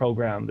unique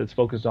program that's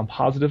focused on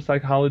positive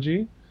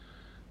psychology,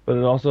 but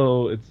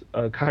it's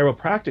a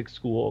chiropractic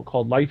school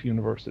called Life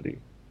University.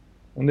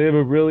 And they have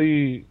a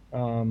really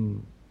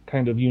kind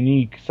of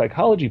unique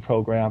psychology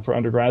program for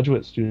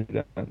undergraduate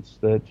students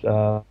that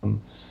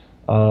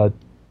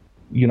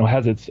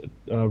has its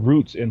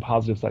roots in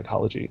positive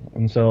psychology.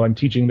 And so I'm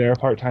teaching there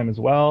part-time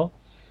as well.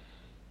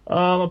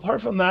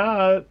 Apart from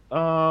that,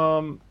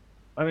 I'm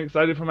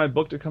excited for my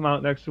book to come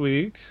out next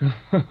week.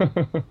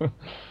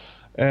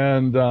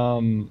 And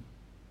I'm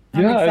yeah,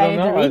 I don't excited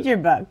to know. read your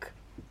book.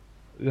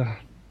 Yeah,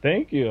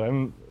 thank you.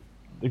 I'm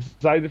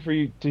excited for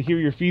you to hear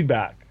your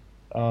feedback.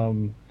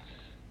 But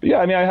yeah,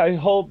 I mean, I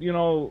hope, in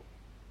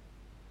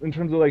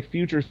terms of like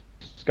future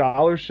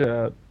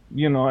scholarship,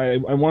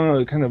 I want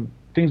to kind of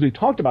things we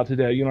talked about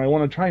today, I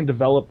want to try and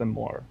develop them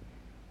more.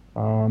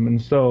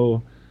 And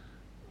so,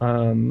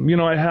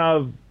 I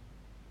have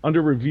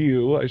under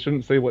review, I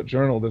shouldn't say what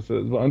journal this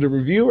is, but under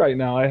review right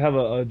now, I have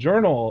a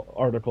journal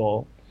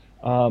article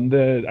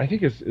that I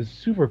think is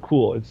super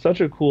cool. It's such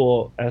a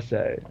cool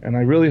essay, and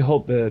I really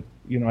hope that,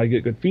 I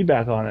get good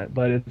feedback on it.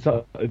 But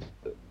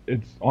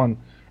it's on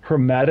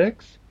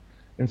hermetics.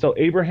 And so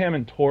Abraham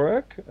and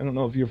Torek, I don't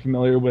know if you're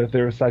familiar with,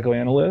 they're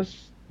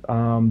psychoanalysts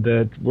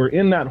that were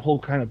in that whole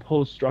kind of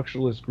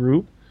post-structuralist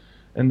group,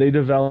 and they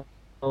developed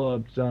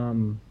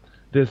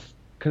this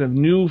kind of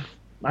new,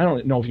 I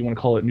don't know if you want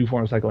to call it new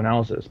form of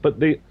psychoanalysis, but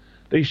they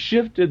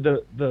shifted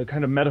the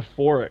kind of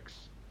metaphorics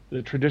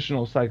that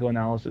traditional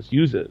psychoanalysis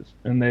uses,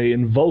 and they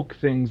invoke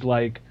things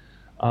like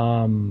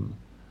I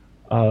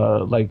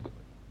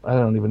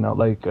don't even know,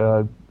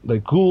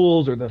 like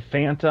ghouls or the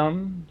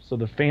phantom. So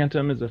the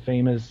phantom is a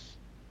famous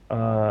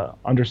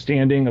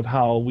understanding of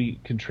how we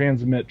can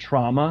transmit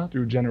trauma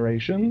through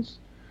generations.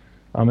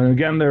 And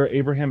again, they're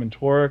Abraham and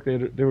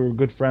Torek. They were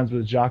good friends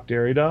with Jacques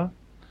Derrida.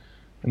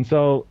 And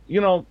so,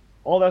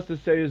 all that's to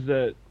say is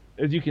that,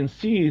 as you can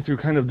see through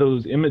kind of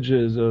those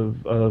images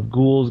of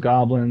ghouls,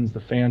 goblins,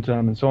 the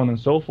phantom, and so on and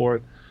so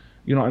forth,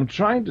 I'm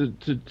trying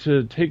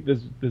to take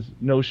this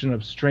notion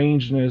of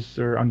strangeness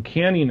or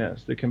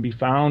uncanniness that can be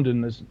found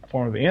in this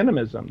form of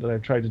animism that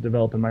I've tried to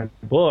develop in my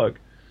book,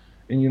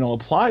 and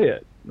apply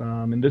it.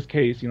 In this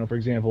case, for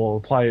example,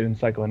 apply it in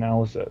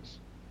psychoanalysis.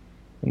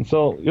 And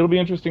so it'll be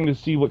interesting to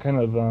see what kind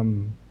of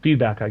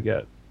feedback I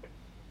get.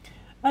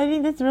 I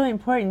think that's really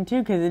important too,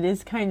 because it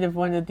is kind of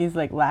one of these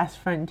like last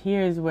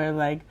frontiers where,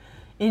 like,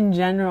 in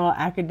general,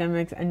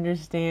 academics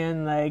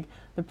understand like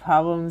the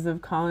problems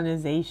of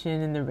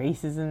colonization and the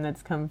racism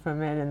that's come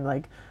from it, and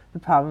like the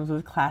problems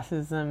with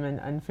classism and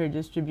unfair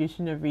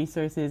distribution of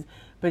resources.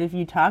 But if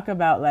you talk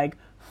about like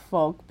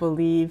folk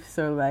beliefs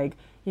or like,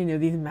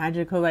 these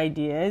magical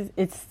ideas,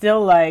 it's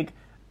still like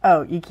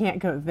oh, you can't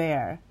go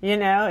there.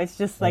 It's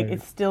just like, Right.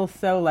 it's still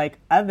so like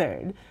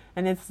othered.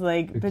 And it's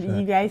like, but you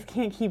Exactly. guys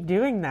can't keep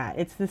doing that.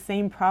 It's the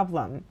same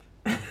problem.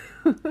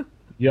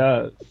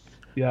 Yes,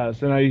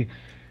 yes, and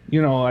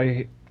you know,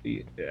 I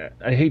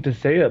hate to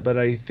say it, but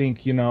I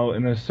think, in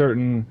a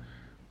certain,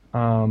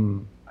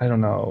 I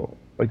don't know,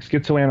 like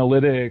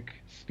schizoanalytic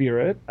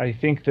spirit, I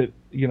think that,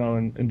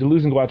 and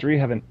Deleuze and Guattari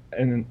have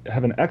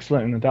an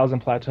excellent in A Thousand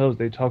Plateaus.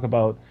 They talk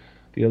about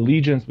the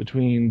allegiance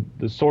between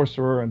the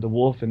sorcerer and the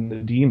wolf and the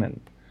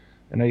demon,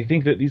 and I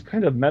think that these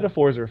kind of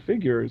metaphors or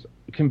figures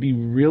can be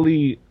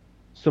really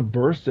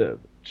subversive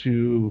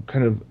to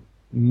kind of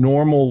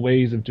normal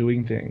ways of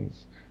doing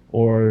things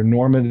or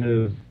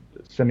normative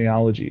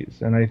semiologies.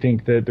 And I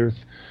think that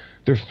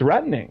they're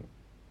threatening,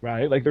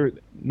 right? Like they're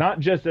not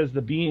just as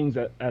the beings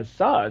as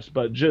such,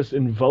 but just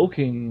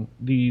invoking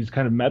these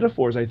kind of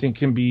metaphors, I think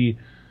can be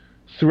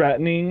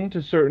threatening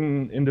to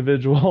certain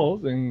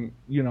individuals. And,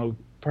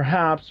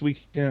 perhaps we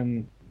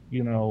can,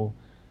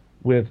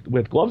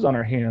 with gloves on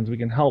our hands, we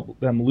can help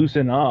them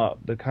loosen up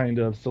the kind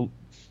of,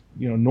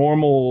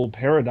 normal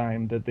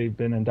paradigm that they've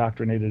been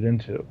indoctrinated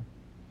into.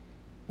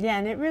 Yeah,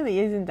 and it really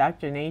is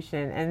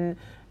indoctrination.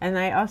 And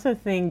I also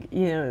think,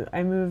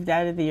 I moved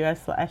out of the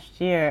US last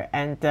year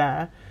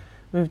and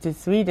moved to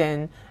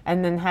Sweden,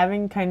 and then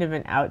having kind of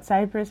an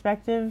outside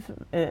perspective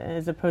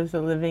as opposed to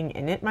living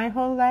in it my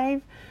whole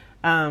life.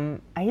 I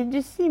can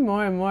just see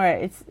more and more.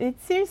 It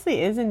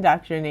seriously is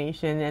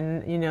indoctrination,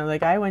 and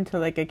like I went to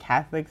like a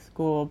Catholic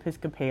school,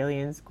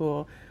 Episcopalian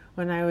school,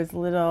 when I was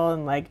little,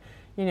 and like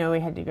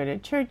we had to go to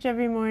church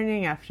every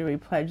morning after we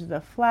pledged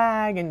the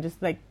flag, and just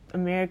like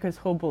America's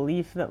whole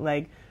belief that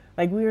like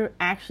we were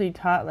actually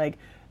taught like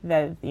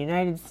that the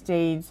United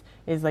States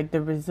is like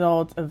the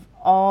result of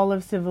all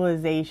of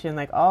civilization,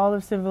 like all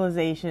of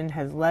civilization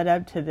has led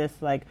up to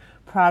this like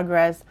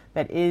progress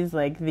that is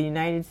like the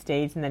United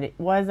States, and that it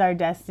was our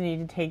destiny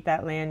to take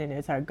that land, and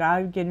it's our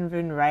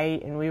God-given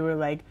right. And we were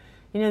like,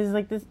 there's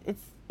like this,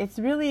 it's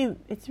really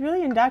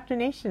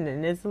indoctrination,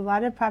 and there's a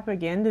lot of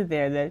propaganda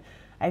there that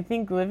I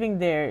think living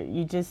there,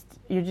 you're just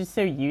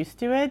so used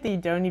to it that you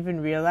don't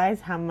even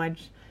realize how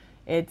much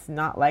it's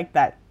not like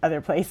that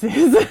other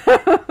places.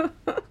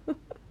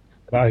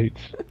 Right,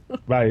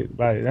 right.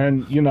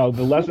 And,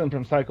 the lesson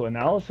from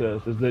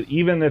psychoanalysis is that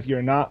even if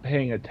you're not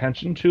paying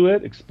attention to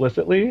it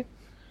explicitly,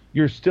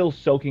 you're still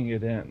soaking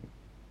it in.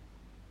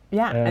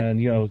 Yeah.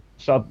 And,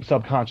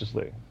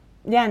 subconsciously.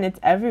 Yeah, and it's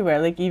everywhere.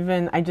 Like,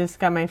 even I just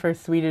got my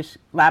first Swedish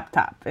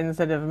laptop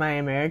instead of my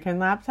American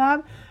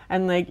laptop,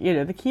 and like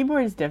the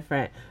keyboard is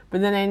different.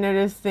 But then I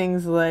noticed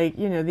things like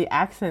the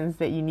accents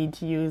that you need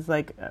to use,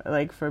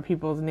 like for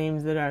people's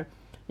names that are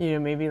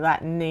maybe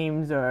Latin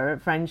names or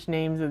French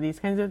names or these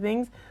kinds of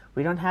things.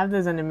 We don't have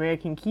those on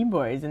American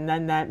keyboards, and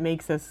then that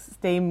makes us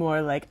stay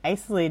more like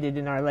isolated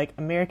in our like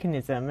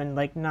Americanism, and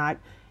like not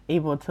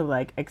able to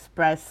like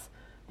express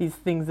these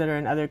things that are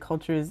in other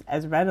cultures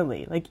as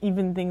readily. Like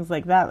even things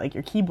like that, like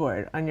your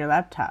keyboard on your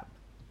laptop.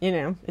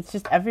 It's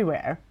just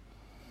everywhere.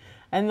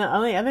 And the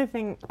only other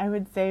thing I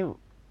would say,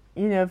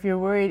 if you're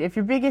worried, if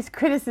your biggest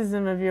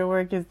criticism of your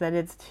work is that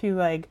it's too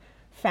like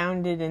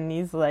founded in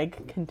these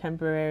like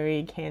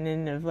contemporary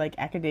canon of like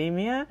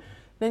academia,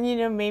 then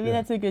maybe Yeah.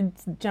 that's a good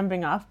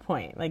jumping off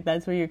point. Like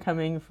that's where you're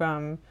coming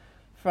from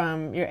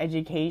your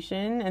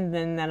education, and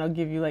then that'll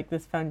give you like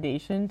this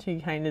foundation to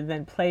kind of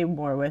then play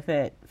more with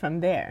it from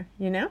there.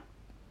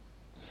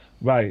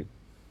 Right,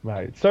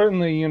 right.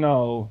 Certainly,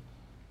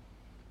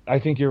 I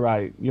think you're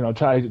right.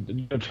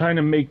 Trying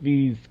to make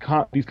these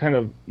kind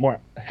of more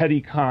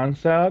heady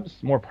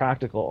concepts more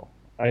practical,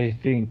 I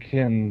think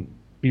can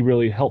be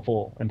really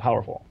helpful and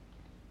powerful.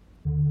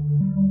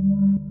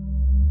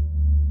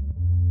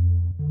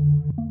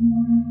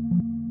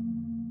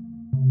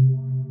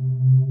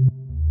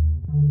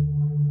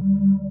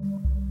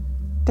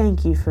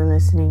 Thank you for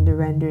listening to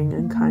Rendering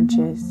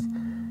Unconscious.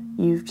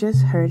 You've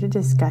just heard a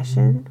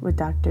discussion with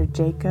Dr.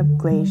 Jacob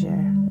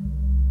Glaser.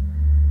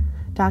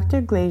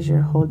 Dr.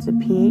 Glaser holds a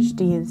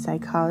PhD in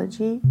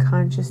Psychology,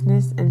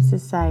 Consciousness, and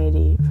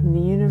Society from the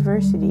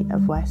University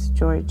of West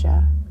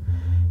Georgia.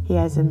 He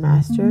has a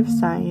Master of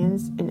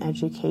Science in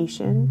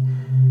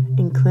Education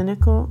in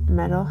Clinical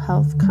Mental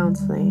Health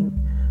Counseling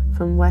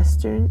from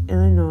Western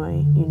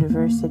Illinois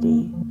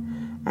University,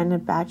 and a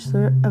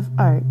Bachelor of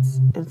Arts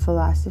in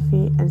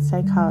Philosophy and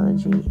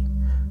Psychology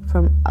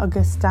from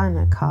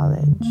Augustana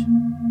College.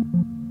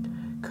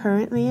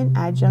 Currently an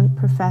adjunct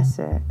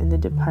professor in the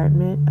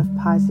Department of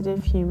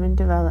Positive Human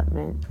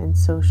Development and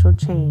Social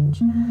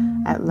Change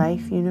at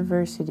Life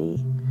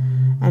University,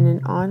 and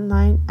an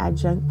online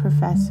adjunct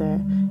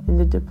professor in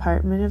the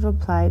Department of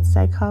Applied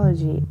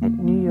Psychology at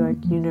New York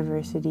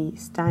University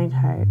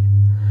Steinhardt.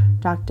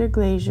 Dr.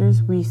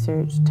 Glaser's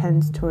research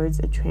tends towards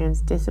a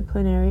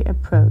transdisciplinary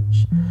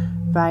approach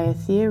via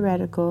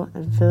theoretical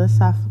and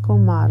philosophical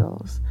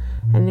models,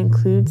 and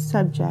includes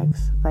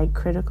subjects like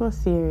critical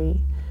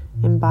theory,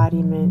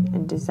 embodiment,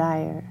 and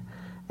desire,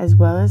 as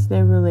well as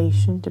their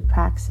relation to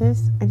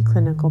praxis and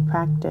clinical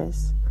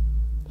practice.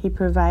 He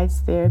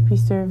provides therapy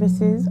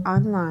services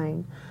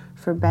online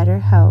for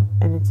BetterHelp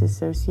and its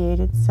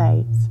associated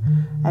sites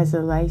as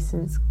a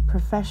licensed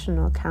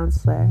professional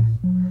counselor.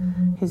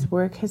 His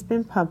work has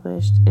been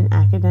published in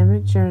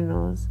academic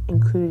journals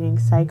including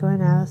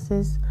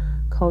Psychoanalysis,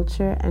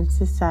 Culture and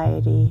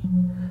Society,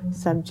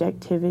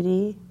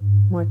 Subjectivity,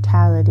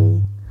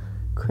 Mortality,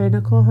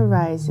 Critical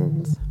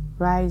Horizons,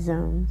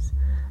 Rhizomes,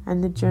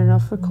 and the Journal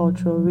for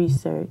Cultural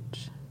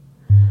Research.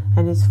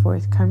 And his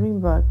forthcoming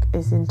book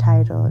is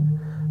entitled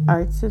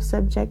Arts of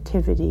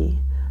Subjectivity,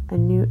 A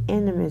New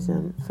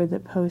Animism for the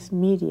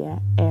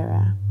Post-Media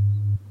Era.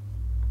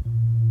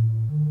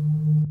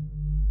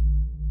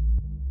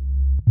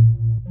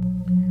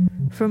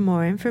 For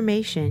more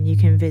information, you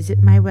can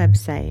visit my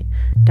website,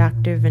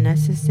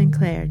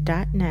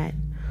 drvanessasinclair.net,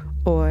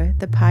 or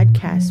the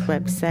podcast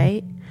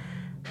website,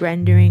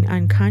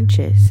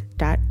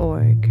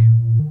 renderingunconscious.org.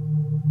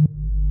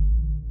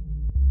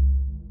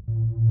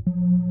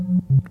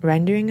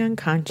 Rendering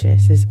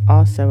Unconscious is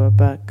also a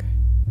book.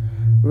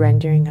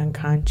 Rendering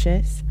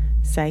Unconscious,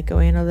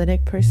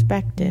 Psychoanalytic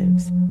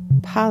Perspectives,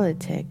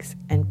 Politics,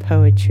 and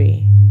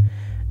Poetry.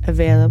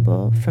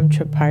 Available from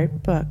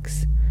Trapart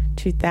Books,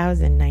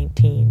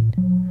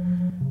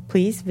 2019.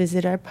 Please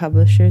visit our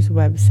publisher's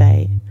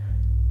website,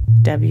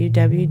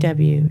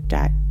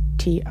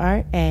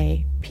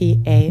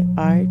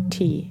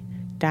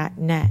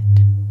 www.trapart.net.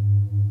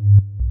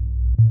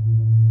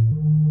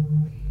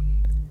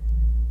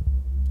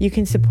 You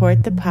can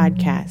support the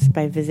podcast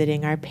by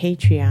visiting our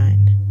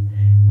Patreon,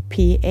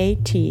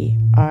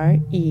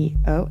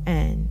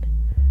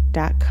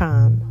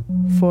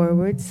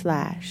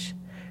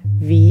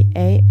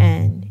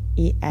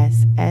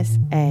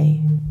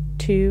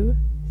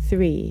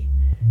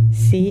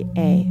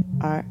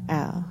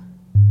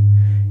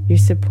 Your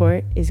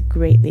support is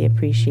greatly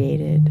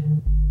appreciated.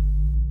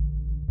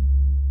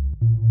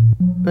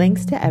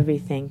 Links to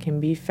everything can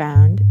be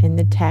found in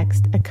the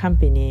text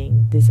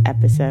accompanying this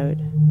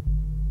episode.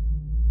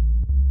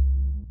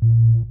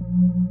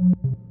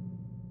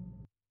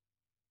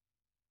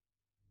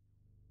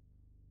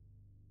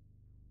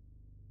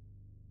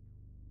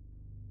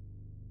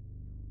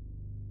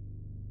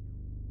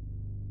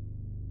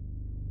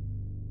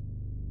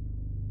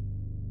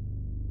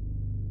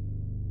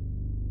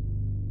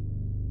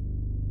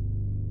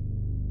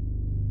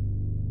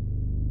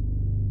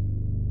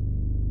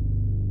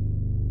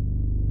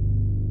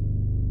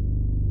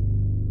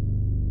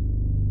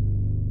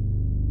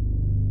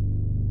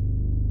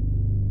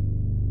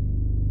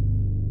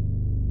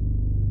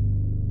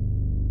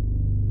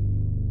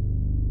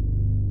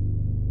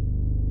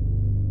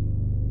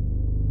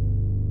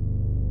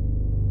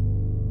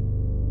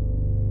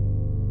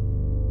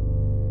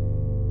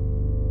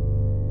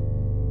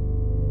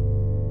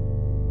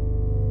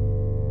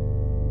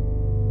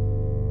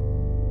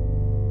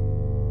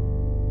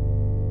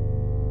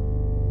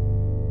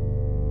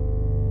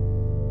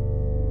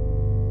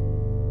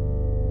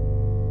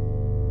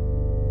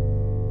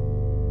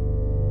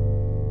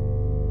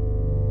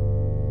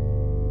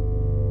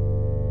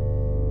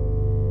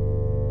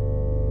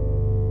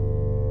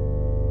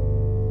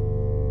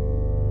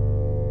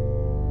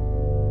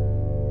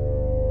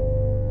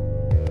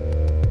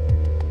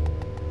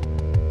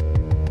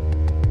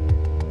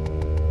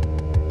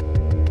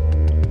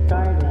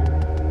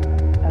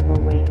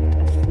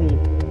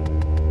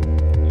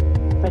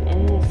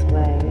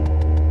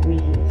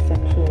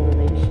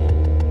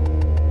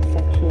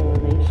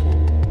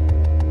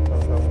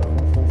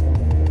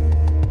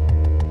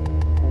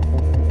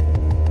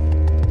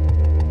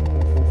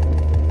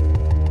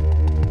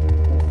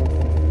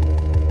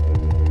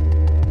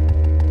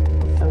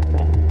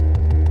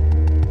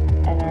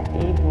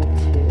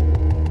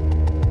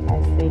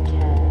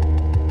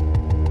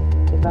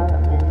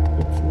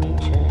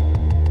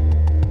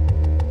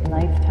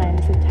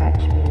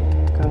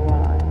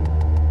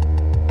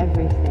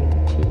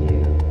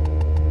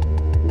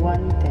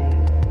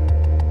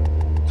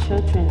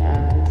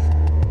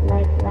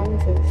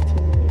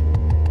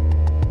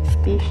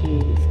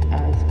 species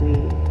as we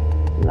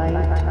light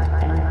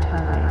and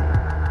time,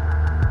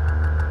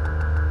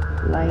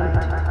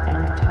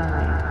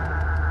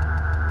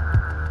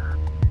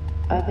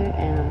 other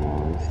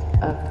animals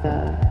of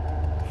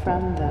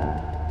from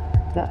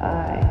the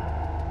eye,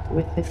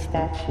 with the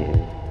statue,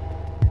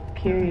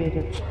 period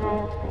of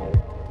childhood,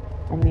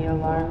 and the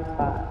alarm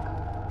clock,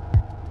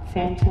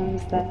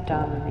 phantoms that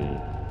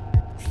dominate,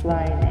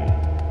 sliding,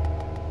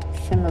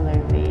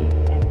 similarly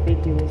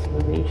ambiguous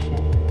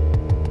relation.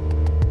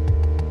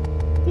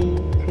 He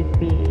could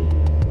be,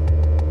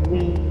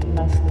 we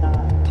must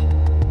not.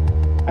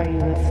 Are you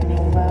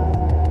listening well?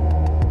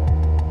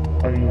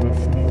 Are you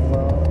listening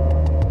well?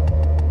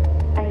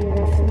 Are you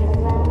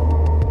listening well?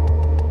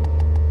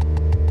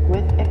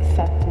 With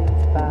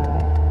acceptance by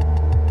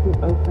who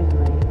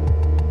openly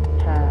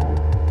have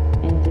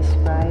in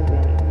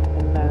describing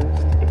the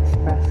most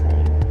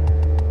expressing.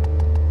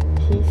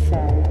 He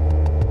said,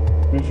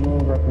 visual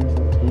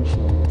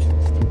representations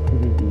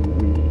stupidity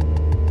lead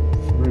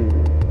through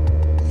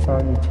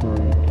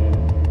salutary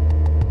and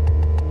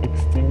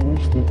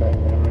extinguish the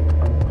dynamic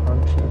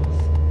unconscious.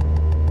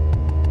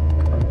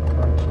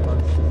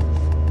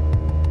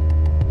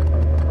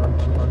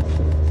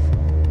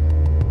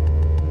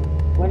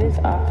 What is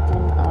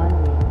often on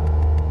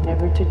me,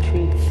 never to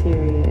treat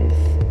serious.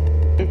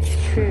 It's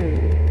true,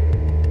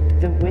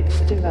 the which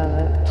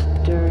developed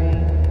during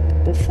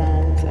the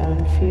sand's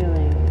own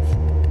feelings,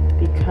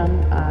 become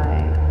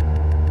I,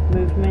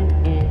 movement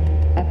in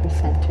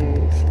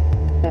epicenters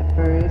that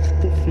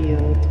birthed the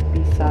field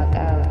be sought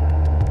out.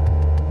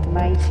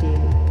 Mighty,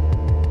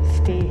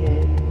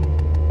 stated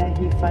that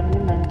he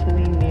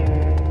fundamentally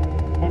mirror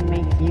and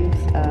make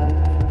use of,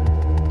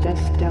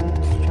 just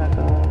don't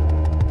struggle.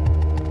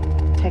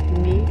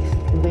 Techniques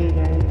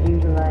later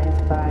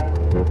utilized by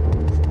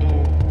ripples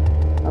in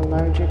a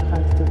larger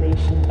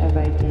constellation of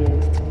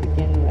ideas to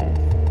begin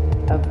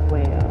with, of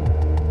whale.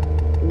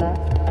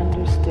 Left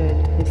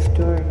understood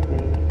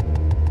historically,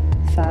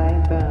 Psi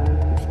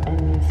bones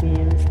and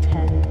museums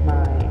tend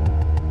mine.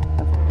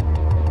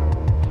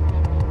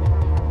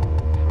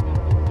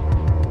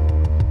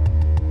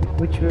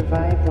 Which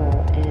revival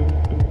in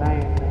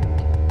environment,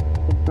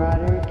 the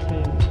broader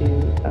came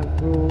to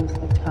of rules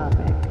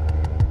atomic,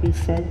 be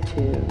said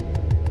to,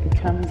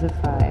 becomes a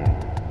fire,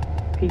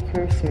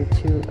 precursor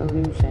to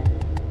illusion.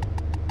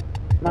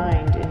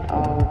 Mind in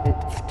all of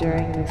it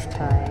stirring this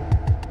time,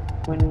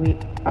 when we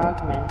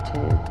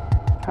augmented,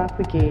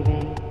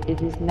 propagating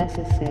it is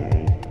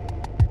necessary,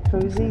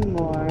 posing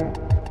more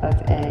of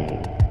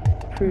a,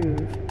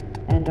 prove,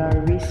 and our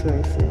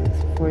resources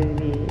for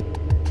thee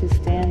to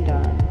stand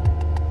on,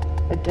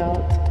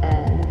 adult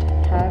and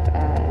have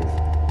as,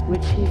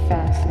 which he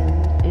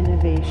fastened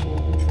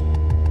innovations,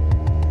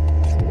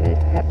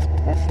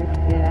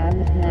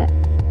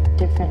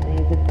 differently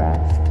the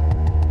breast,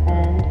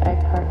 and I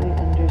partly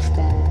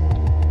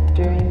understand,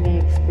 during the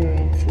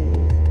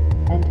experiences,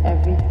 and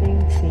everything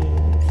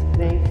seems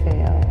they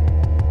fail.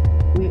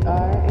 We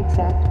are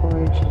exact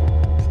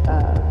origins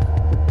of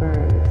the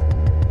birth,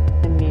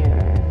 the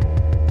mirror,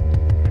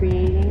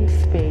 creating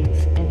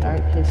space in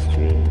art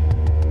history,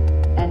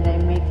 and I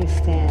make a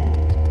stand.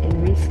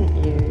 In recent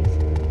years,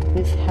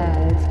 this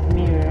has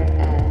mirror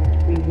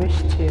and we wish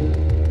to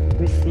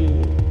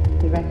receive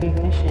the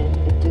recognition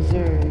it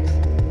deserves.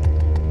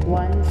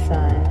 One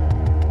sun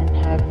and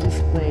have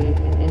displayed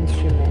in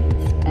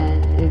instruments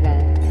and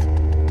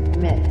events,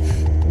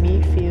 myths,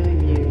 me feel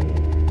you,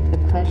 the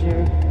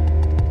pleasure,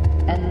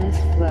 endless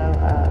flow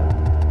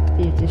of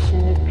the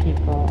addition of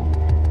people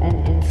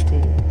and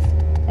instincts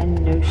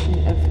and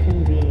notion of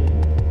convene.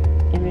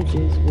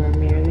 Images were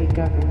merely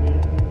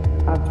governing,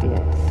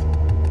 obvious.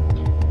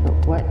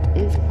 But what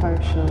is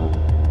partial,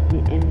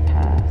 the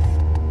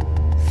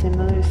impasse,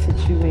 similar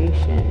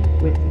situation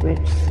with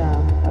which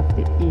some of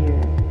the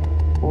ear,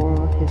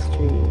 oral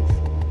histories,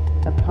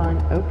 upon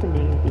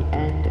opening the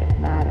end of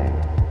matter,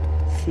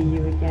 see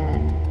you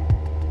again,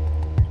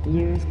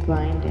 years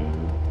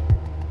blinding,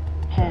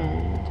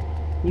 hand,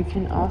 you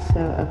can also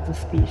of the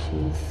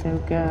species so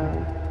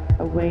go,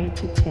 a way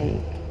to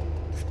take,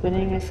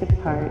 splitting us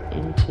apart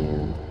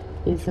into,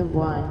 is a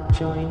one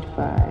joined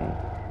by,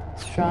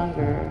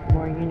 stronger,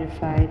 more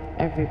unified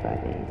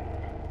everybody.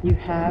 You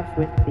have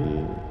with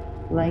thee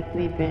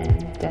likely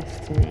been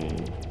destiny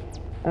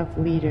of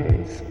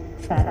leaders,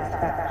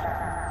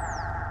 satisfaction.